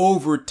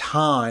over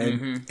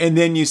time, and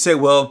then you say,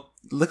 well,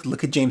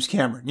 look at James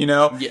Cameron,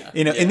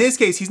 in this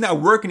case, he's not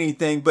working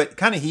anything, but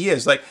kind of he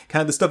is, like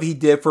kind of the stuff he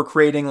did for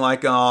creating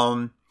Avatar,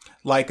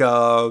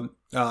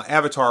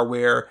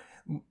 where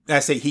I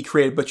say he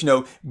created, but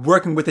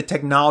working with the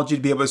technology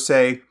to be able to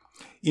say,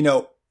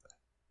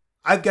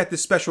 I've got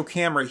this special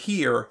camera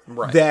here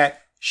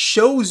that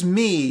shows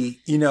me,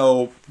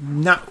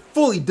 not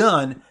fully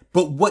done,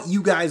 but what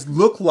you guys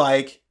look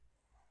like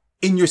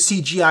in your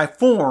CGI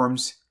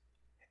forms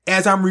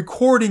as I'm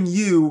recording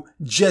you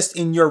just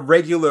in your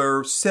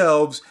regular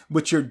selves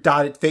with your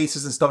dotted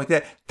faces and stuff like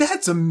that.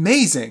 That's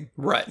amazing.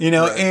 Right.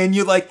 And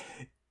you're like,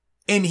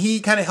 and he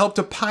kind of helped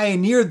to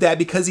pioneer that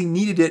because he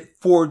needed it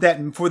for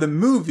the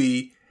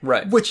movie.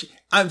 Right. Which,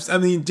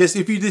 just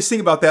if you just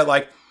think about that,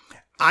 like,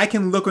 I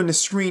can look on the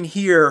screen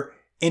here,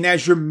 and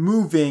as you're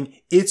moving,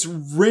 it's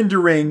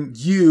rendering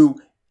you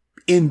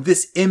in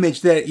this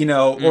image that,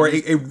 or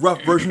a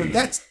rough version of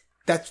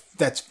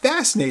that's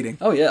fascinating.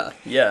 Oh yeah.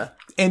 Yeah.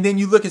 And then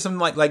you look at something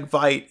like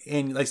Veidt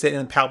and like I said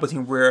in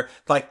Palpatine, where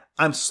like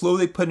I'm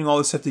slowly putting all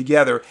this stuff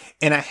together,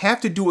 and I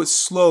have to do it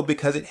slow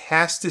because it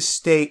has to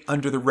stay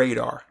under the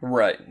radar.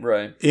 Right.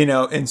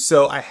 And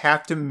so I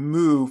have to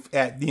move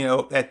at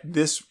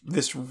this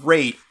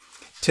rate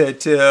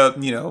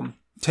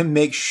to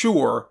make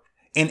sure.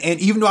 And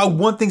even though I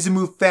want things to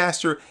move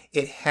faster,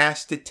 it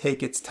has to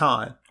take its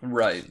time.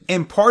 Right.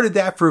 And part of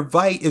that for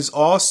Veidt is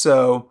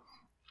also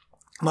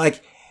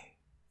like,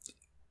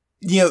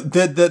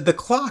 the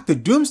clock, the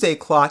doomsday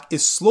clock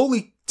is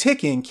slowly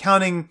ticking,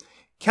 counting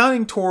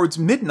towards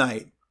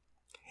midnight.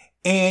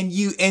 And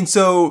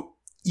so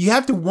you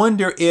have to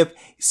wonder if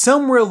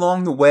somewhere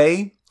along the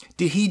way,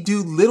 did he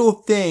do little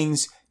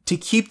things to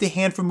keep the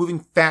hand from moving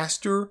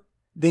faster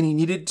than he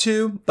needed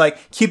to?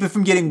 Like, keep it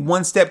from getting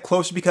one step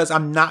closer because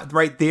I'm not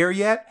right there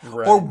yet?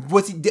 Right. Or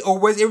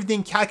was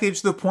everything calculated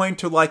to the point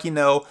to, like, you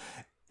know,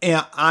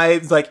 and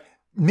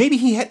maybe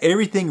he had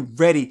everything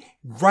ready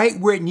right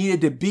where it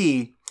needed to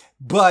be,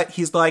 but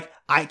he's like,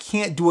 I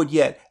can't do it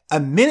yet. A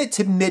minute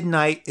to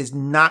midnight is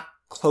not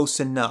close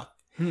enough.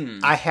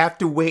 I have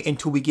to wait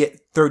until we get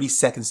 30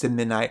 seconds to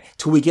midnight,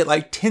 till we get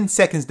like 10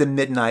 seconds to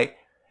midnight,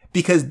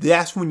 because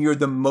that's when you're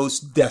the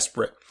most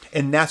desperate.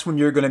 And that's when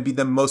you're going to be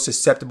the most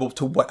susceptible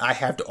to what I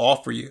have to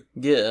offer you.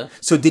 Yeah.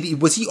 So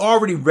was he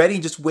already ready,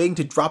 just waiting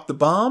to drop the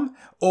bomb?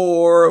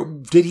 Or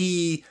did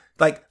he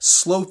like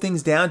slow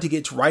things down to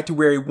get right to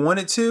where he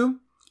wanted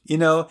to? You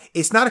know,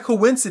 it's not a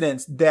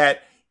coincidence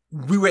that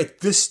we were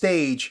at this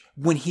stage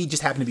when he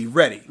just happened to be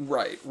ready.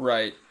 Right,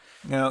 right.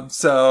 You know,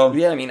 so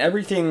Yeah, I mean,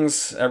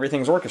 everything's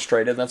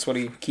orchestrated. That's what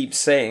he keeps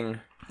saying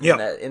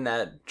in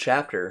that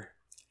chapter.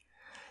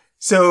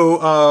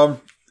 So,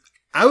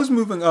 I was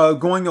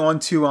going on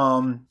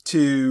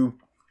to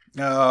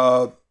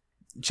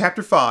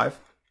chapter 5,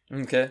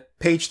 Okay.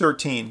 page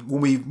 13,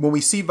 when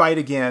we see Vite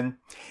again,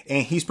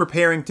 and he's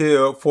preparing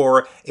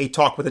for a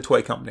talk with a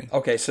toy company.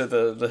 Okay, so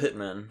the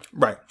hitman.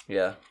 Right.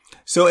 Yeah.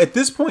 So at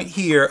this point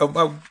here,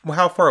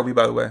 how far are we,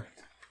 by the way?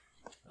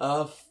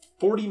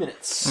 40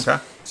 minutes.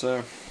 Okay.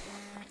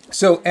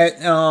 So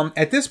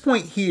at this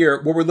point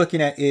here, what we're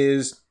looking at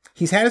is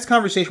he's had his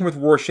conversation with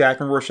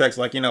Rorschach, and Rorschach's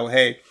like, you know,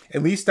 hey,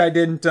 at least I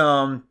didn't,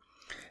 you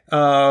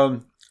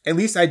know,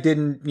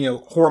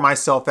 whore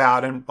myself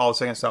out and all this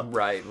kind of stuff.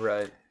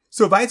 Right.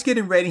 So Vite's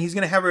getting ready. He's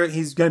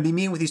gonna be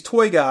meeting with these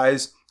toy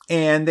guys,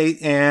 and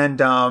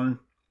they're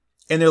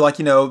like,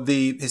 you know,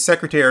 his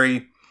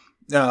secretary,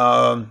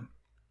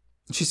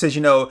 she says,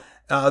 you know,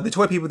 the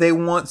toy people, they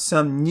want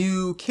some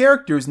new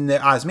characters in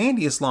the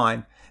Ozymandias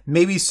line.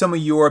 Maybe some of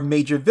your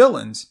major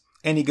villains.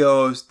 And he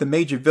goes, the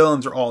major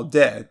villains are all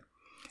dead.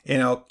 You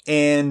know,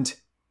 and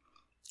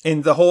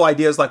the whole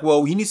idea is like,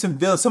 well, you need some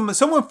villains,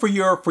 someone for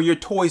your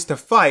toys to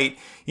fight,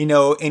 you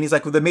know. And he's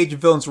like, well, the major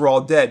villains are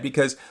all dead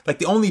because like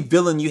the only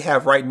villain you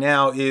have right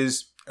now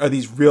are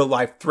these real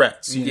life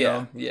threats, you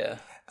know? Yeah.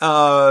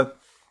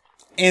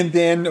 And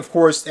then, of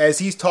course, as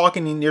he's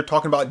talking and they're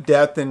talking about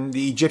death and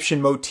the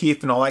Egyptian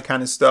motif and all that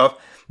kind of stuff,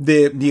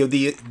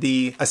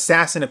 the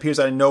assassin appears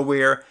out of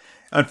nowhere,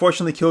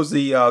 unfortunately kills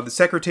the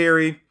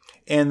secretary,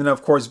 and then,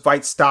 of course,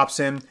 Vite stops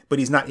him, but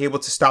he's not able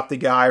to stop the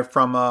guy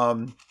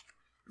from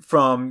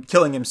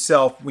killing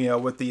himself, you know,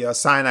 with the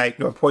cyanide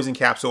poison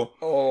capsule.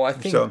 Oh, I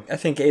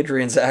think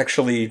Adrian's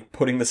actually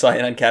putting the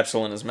cyanide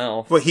capsule in his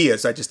mouth. Well, he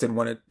is. I just didn't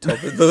want to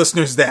tell the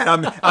listeners that.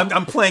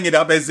 I'm playing it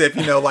up as if,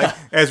 you know, like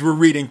as we're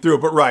reading through,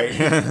 but right.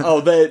 Oh,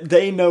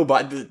 they know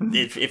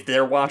if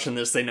they're watching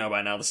this, they know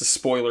by now. This is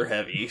spoiler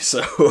heavy,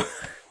 so.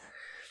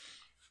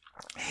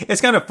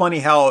 It's kind of funny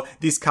how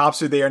these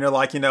cops are there and they're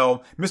like, you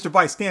know, Mr.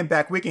 Vite, stand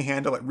back. We can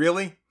handle it.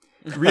 Really?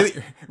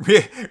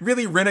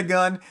 Really,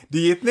 Rent-A-Gun? Do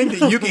you think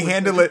that you can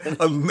handle it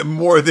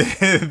more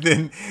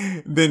than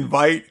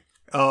Vite?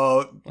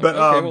 Well,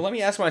 let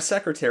me ask my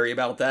secretary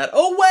about that.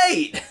 Oh,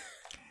 wait!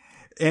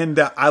 And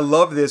I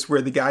love this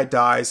where the guy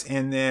dies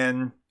and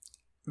then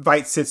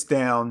Vite sits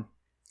down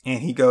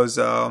and he goes,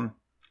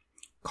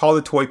 call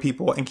the toy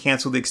people and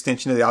cancel the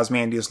extension of the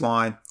Ozymandias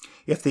line.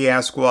 If they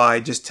ask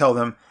why, just tell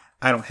them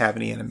I don't have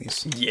any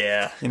enemies.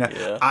 Yeah. You know,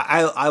 yeah.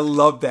 I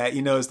love that.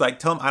 You know, it's like,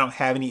 tell them I don't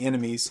have any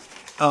enemies.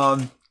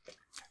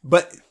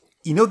 But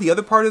you know, the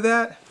other part of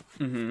that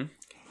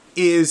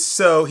is,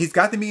 so he's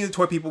got the meeting of the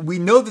toy people. We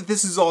know that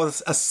this is all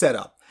a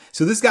setup.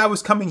 So this guy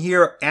was coming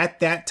here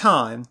at that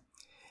time.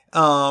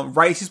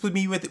 Right. He's supposed to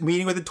be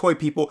meeting with the toy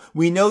people.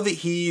 We know that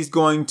he's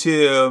going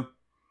to,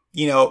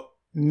 you know,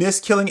 miss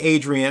killing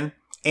Adrian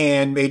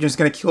and Adrian's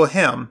going to kill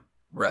him.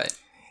 Right.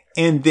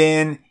 And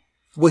then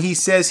what he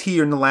says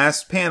here in the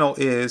last panel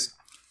is,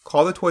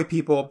 call the toy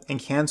people and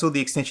cancel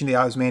the extension of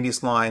the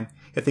Ozymandias line.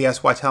 If they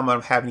ask why, tell them I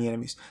don't have any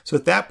enemies. So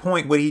at that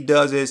point, what he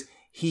does is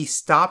he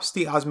stops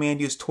the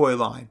Ozymandias toy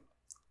line.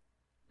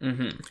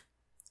 Mm-hmm.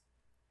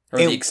 Or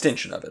the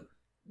extension of it.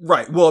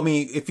 Right. Well, I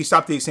mean, if you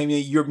stop the extension,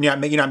 you're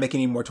not making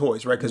any more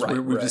toys, right? Because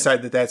we've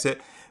decided that that's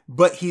it.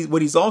 But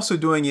what he's also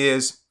doing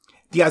is,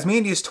 the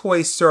Ozymandias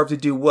toys serve to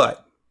do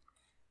what?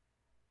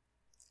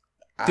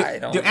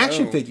 They're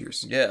action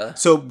figures. Yeah.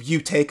 So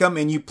you take them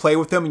and you play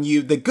with them and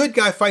the good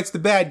guy fights the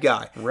bad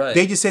guy. Right.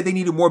 They just said they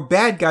needed more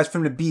bad guys for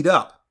them to beat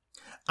up.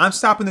 I'm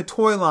stopping the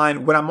toy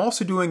line. What I'm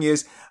also doing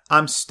is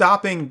I'm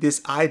stopping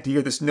this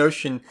idea, this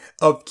notion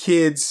of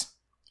kids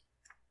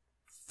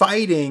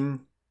fighting,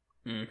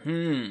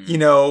 you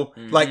know,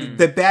 like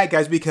the bad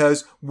guys,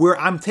 because where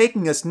I'm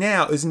taking us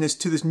now is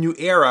to this new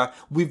era.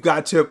 We've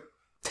got to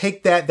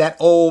take that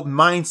old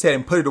mindset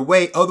and put it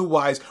away.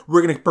 Otherwise,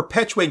 we're going to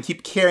perpetuate and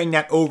keep carrying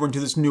that over into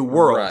this new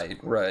world.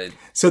 Right.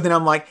 So then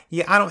I'm like,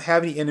 yeah, I don't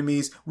have any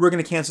enemies. We're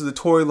going to cancel the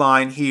toy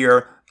line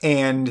here.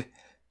 And,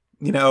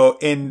 you know,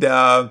 and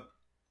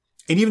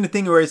even the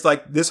thing where it's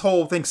like this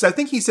whole thing. So I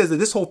think he says that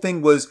this whole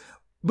thing was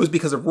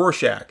because of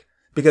Rorschach.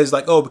 because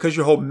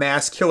your whole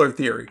mass killer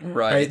theory,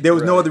 Right, There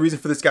was no right. other reason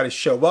for this guy to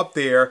show up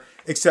there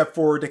except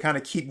for to kind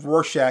of keep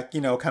Rorschach,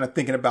 kind of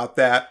thinking about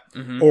that,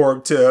 or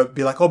to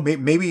be like, oh,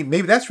 maybe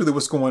that's really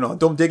what's going on.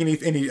 Don't dig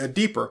any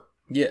deeper.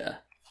 Yeah.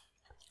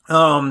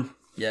 Um,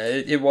 Yeah,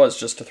 it was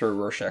just to throw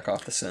Rorschach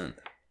off the scent.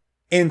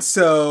 and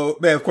so,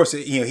 man, of course,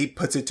 he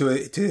puts it to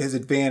his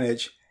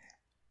advantage.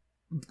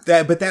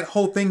 But that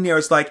whole thing there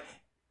is like,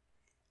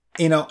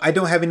 I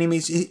don't have any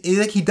enemies.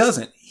 He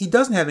doesn't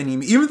have any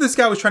enemies. Even if this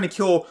guy was trying to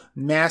kill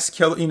mass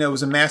killer, it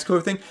was a mass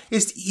killer thing.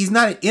 He's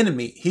not an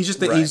enemy. He's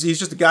just he's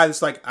just a guy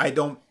that's like, I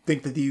don't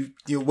think that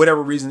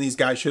whatever reason these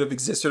guys should have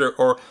existed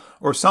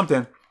or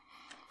something.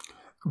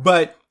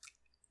 But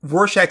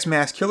Rorschach's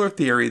mass killer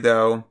theory,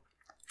 though,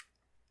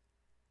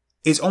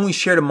 is only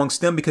shared amongst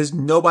them because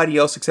nobody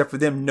else except for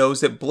them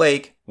knows that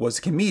Blake was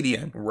a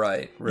comedian.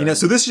 Right.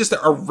 So this is just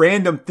a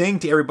random thing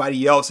to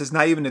everybody else. It's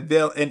not even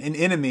an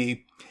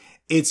enemy.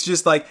 It's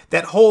just like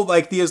that whole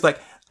idea is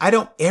like,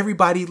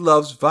 everybody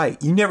loves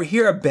Veidt. You never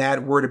hear a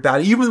bad word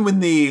about it. Even when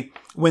the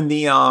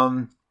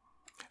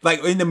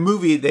like in the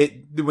movie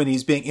when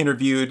he's being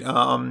interviewed,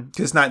 because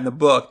it's not in the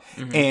book,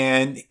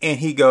 and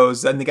he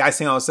goes, and the guy's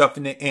saying all this stuff,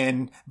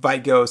 and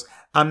Veidt goes,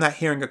 I'm not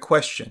hearing a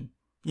question.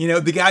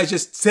 The guy's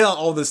just saying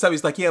all this stuff.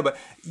 He's like, yeah, but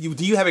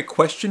do you have a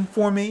question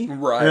for me?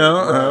 Right.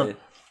 Right.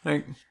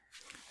 Like,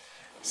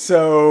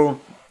 so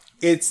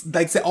it's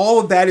like all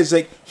of that is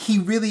like, he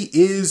really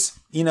is,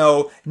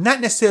 not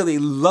necessarily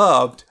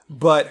loved,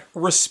 but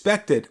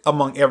respected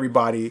among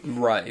everybody.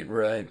 Right.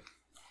 Right.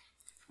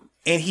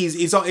 And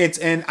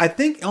and I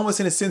think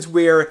almost in a sense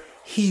where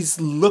he's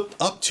looked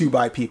up to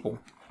by people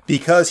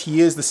because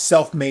he is the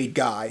self-made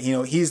guy.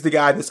 He's the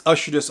guy that's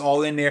ushered us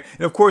all in there.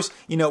 And of course,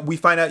 we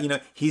find out,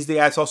 he's the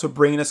guy that's also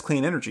bringing us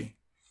clean energy.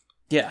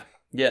 Yeah.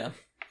 Yeah.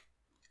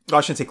 Well,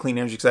 I shouldn't say clean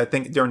energy because I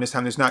think during this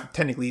time there's not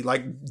technically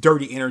like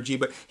dirty energy,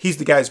 but he's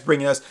the guy that's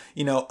bringing us,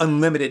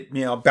 unlimited,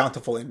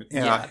 bountiful energy.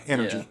 Yeah.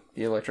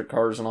 The electric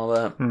cars and all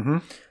that. Mm-hmm.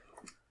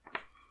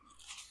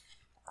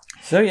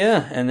 So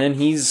yeah, and then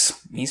he's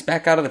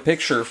back out of the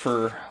picture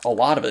for a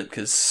lot of it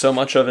because so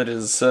much of it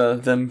is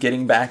them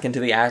getting back into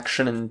the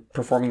action and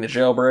performing the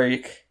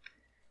jailbreak.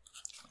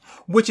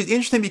 Which is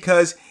interesting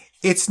because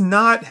it's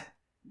not,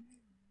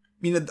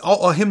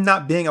 all him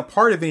not being a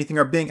part of anything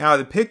or being out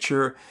of the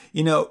picture,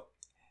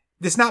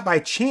 it's not by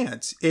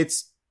chance.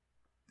 It's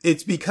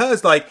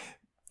because like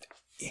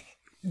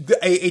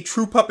a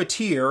true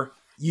puppeteer,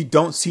 you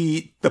don't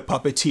see the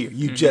puppeteer.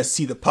 You just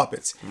see the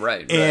puppets.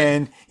 Right.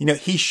 And,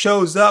 he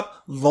shows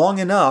up long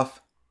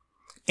enough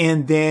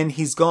and then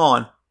he's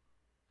gone.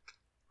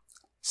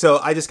 So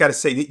I just got to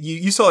say,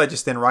 you saw that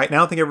just then, right? And I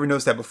don't think everyone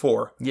noticed that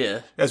before.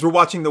 Yeah. As we're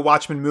watching the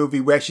Watchmen movie,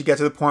 we actually get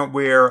to the point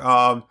where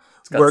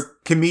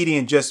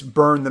Comedian just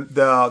burned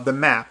the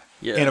map.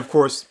 Yeah. And of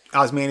course,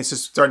 Ozymandias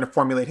is starting to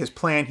formulate his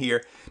plan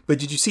here. But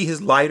did you see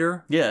his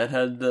lighter? Yeah, it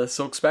had the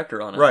Silk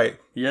Spectre on it. Right.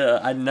 Yeah,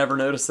 I'd never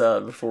noticed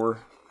that before.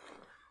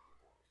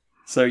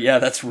 So yeah,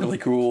 that's really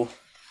cool.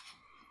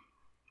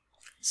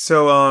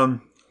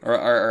 So,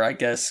 or I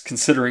guess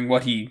considering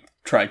what he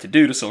tried to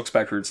do to Silk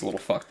Spectre, it's a little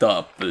fucked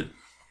up, but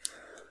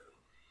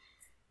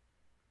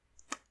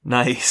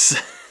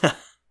nice,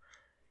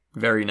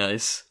 very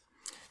nice.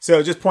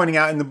 So, just pointing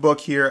out in the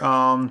book here,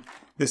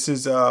 this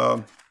is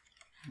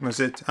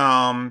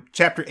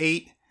chapter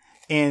 8,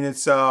 and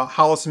it's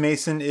Hollis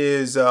Mason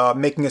is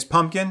making his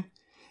pumpkin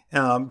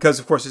because,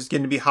 of course, it's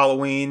getting to be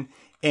Halloween.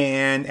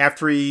 And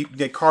after he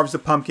carves the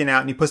pumpkin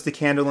out and he puts the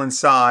candle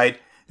inside,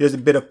 there's a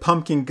bit of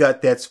pumpkin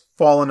gut that's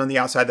fallen on the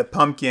outside of the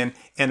pumpkin.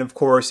 And of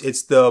course,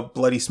 it's the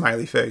bloody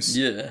smiley face.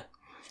 Yeah.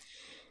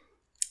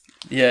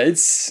 Yeah,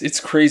 it's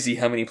crazy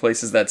how many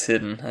places that's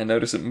hidden. I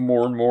notice it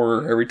more and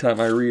more every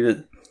time I read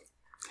it.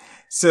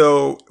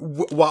 So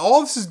while all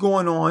this is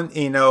going on,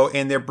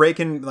 and they're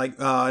breaking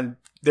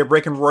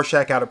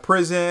Rorschach out of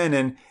prison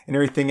and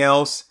everything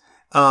else,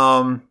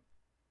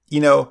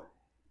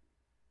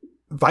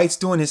 Veidt's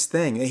doing his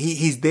thing.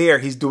 He's there.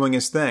 He's doing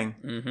his thing.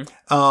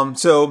 Mm-hmm.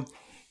 So,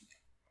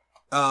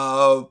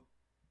 I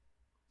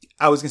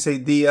was gonna say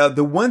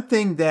the one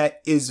thing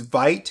that is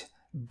Veidt,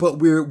 but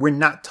we're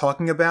not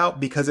talking about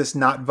because it's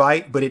not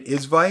Veidt, but it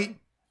is Veidt.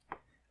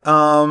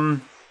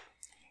 Are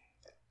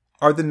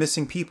the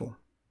missing people?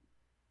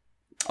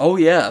 Oh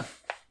yeah,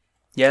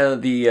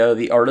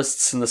 the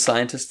artists and the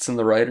scientists and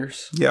the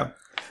writers. Yeah.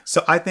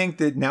 So I think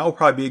that now will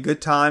probably be a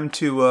good time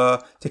to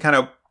kind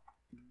of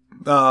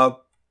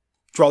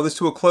draw this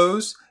to a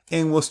close,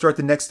 and we'll start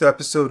the next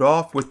episode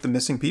off with the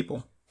missing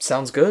people.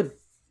 Sounds good.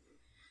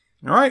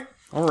 All right.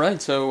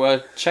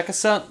 So check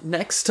us out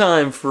next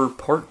time for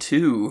part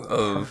 2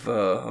 of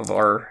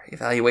our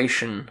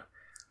evaluation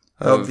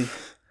of the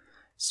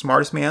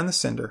smartest man on the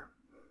Cinder.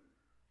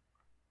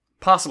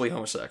 Possibly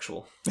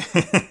homosexual.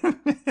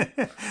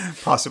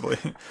 Possibly.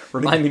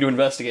 Remind me to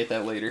investigate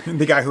that later.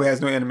 The guy who has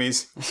no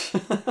enemies.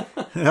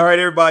 All right,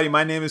 everybody.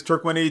 My name is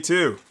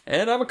Turk182.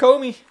 And I'm a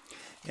Comey.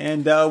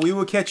 And we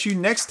will catch you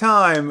next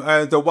time.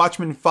 The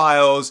Watchmen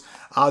Files,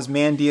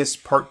 Ozymandias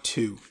Part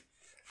 2.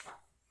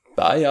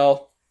 Bye,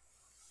 y'all.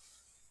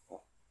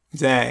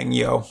 Zang,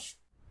 yo.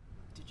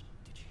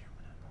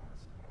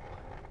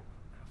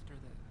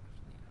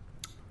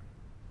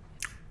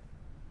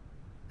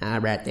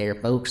 right there,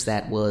 folks.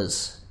 That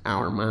was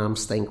Our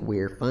Moms Think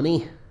We're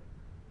Funny.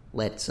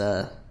 Let's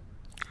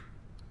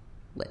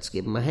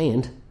give him a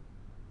hand.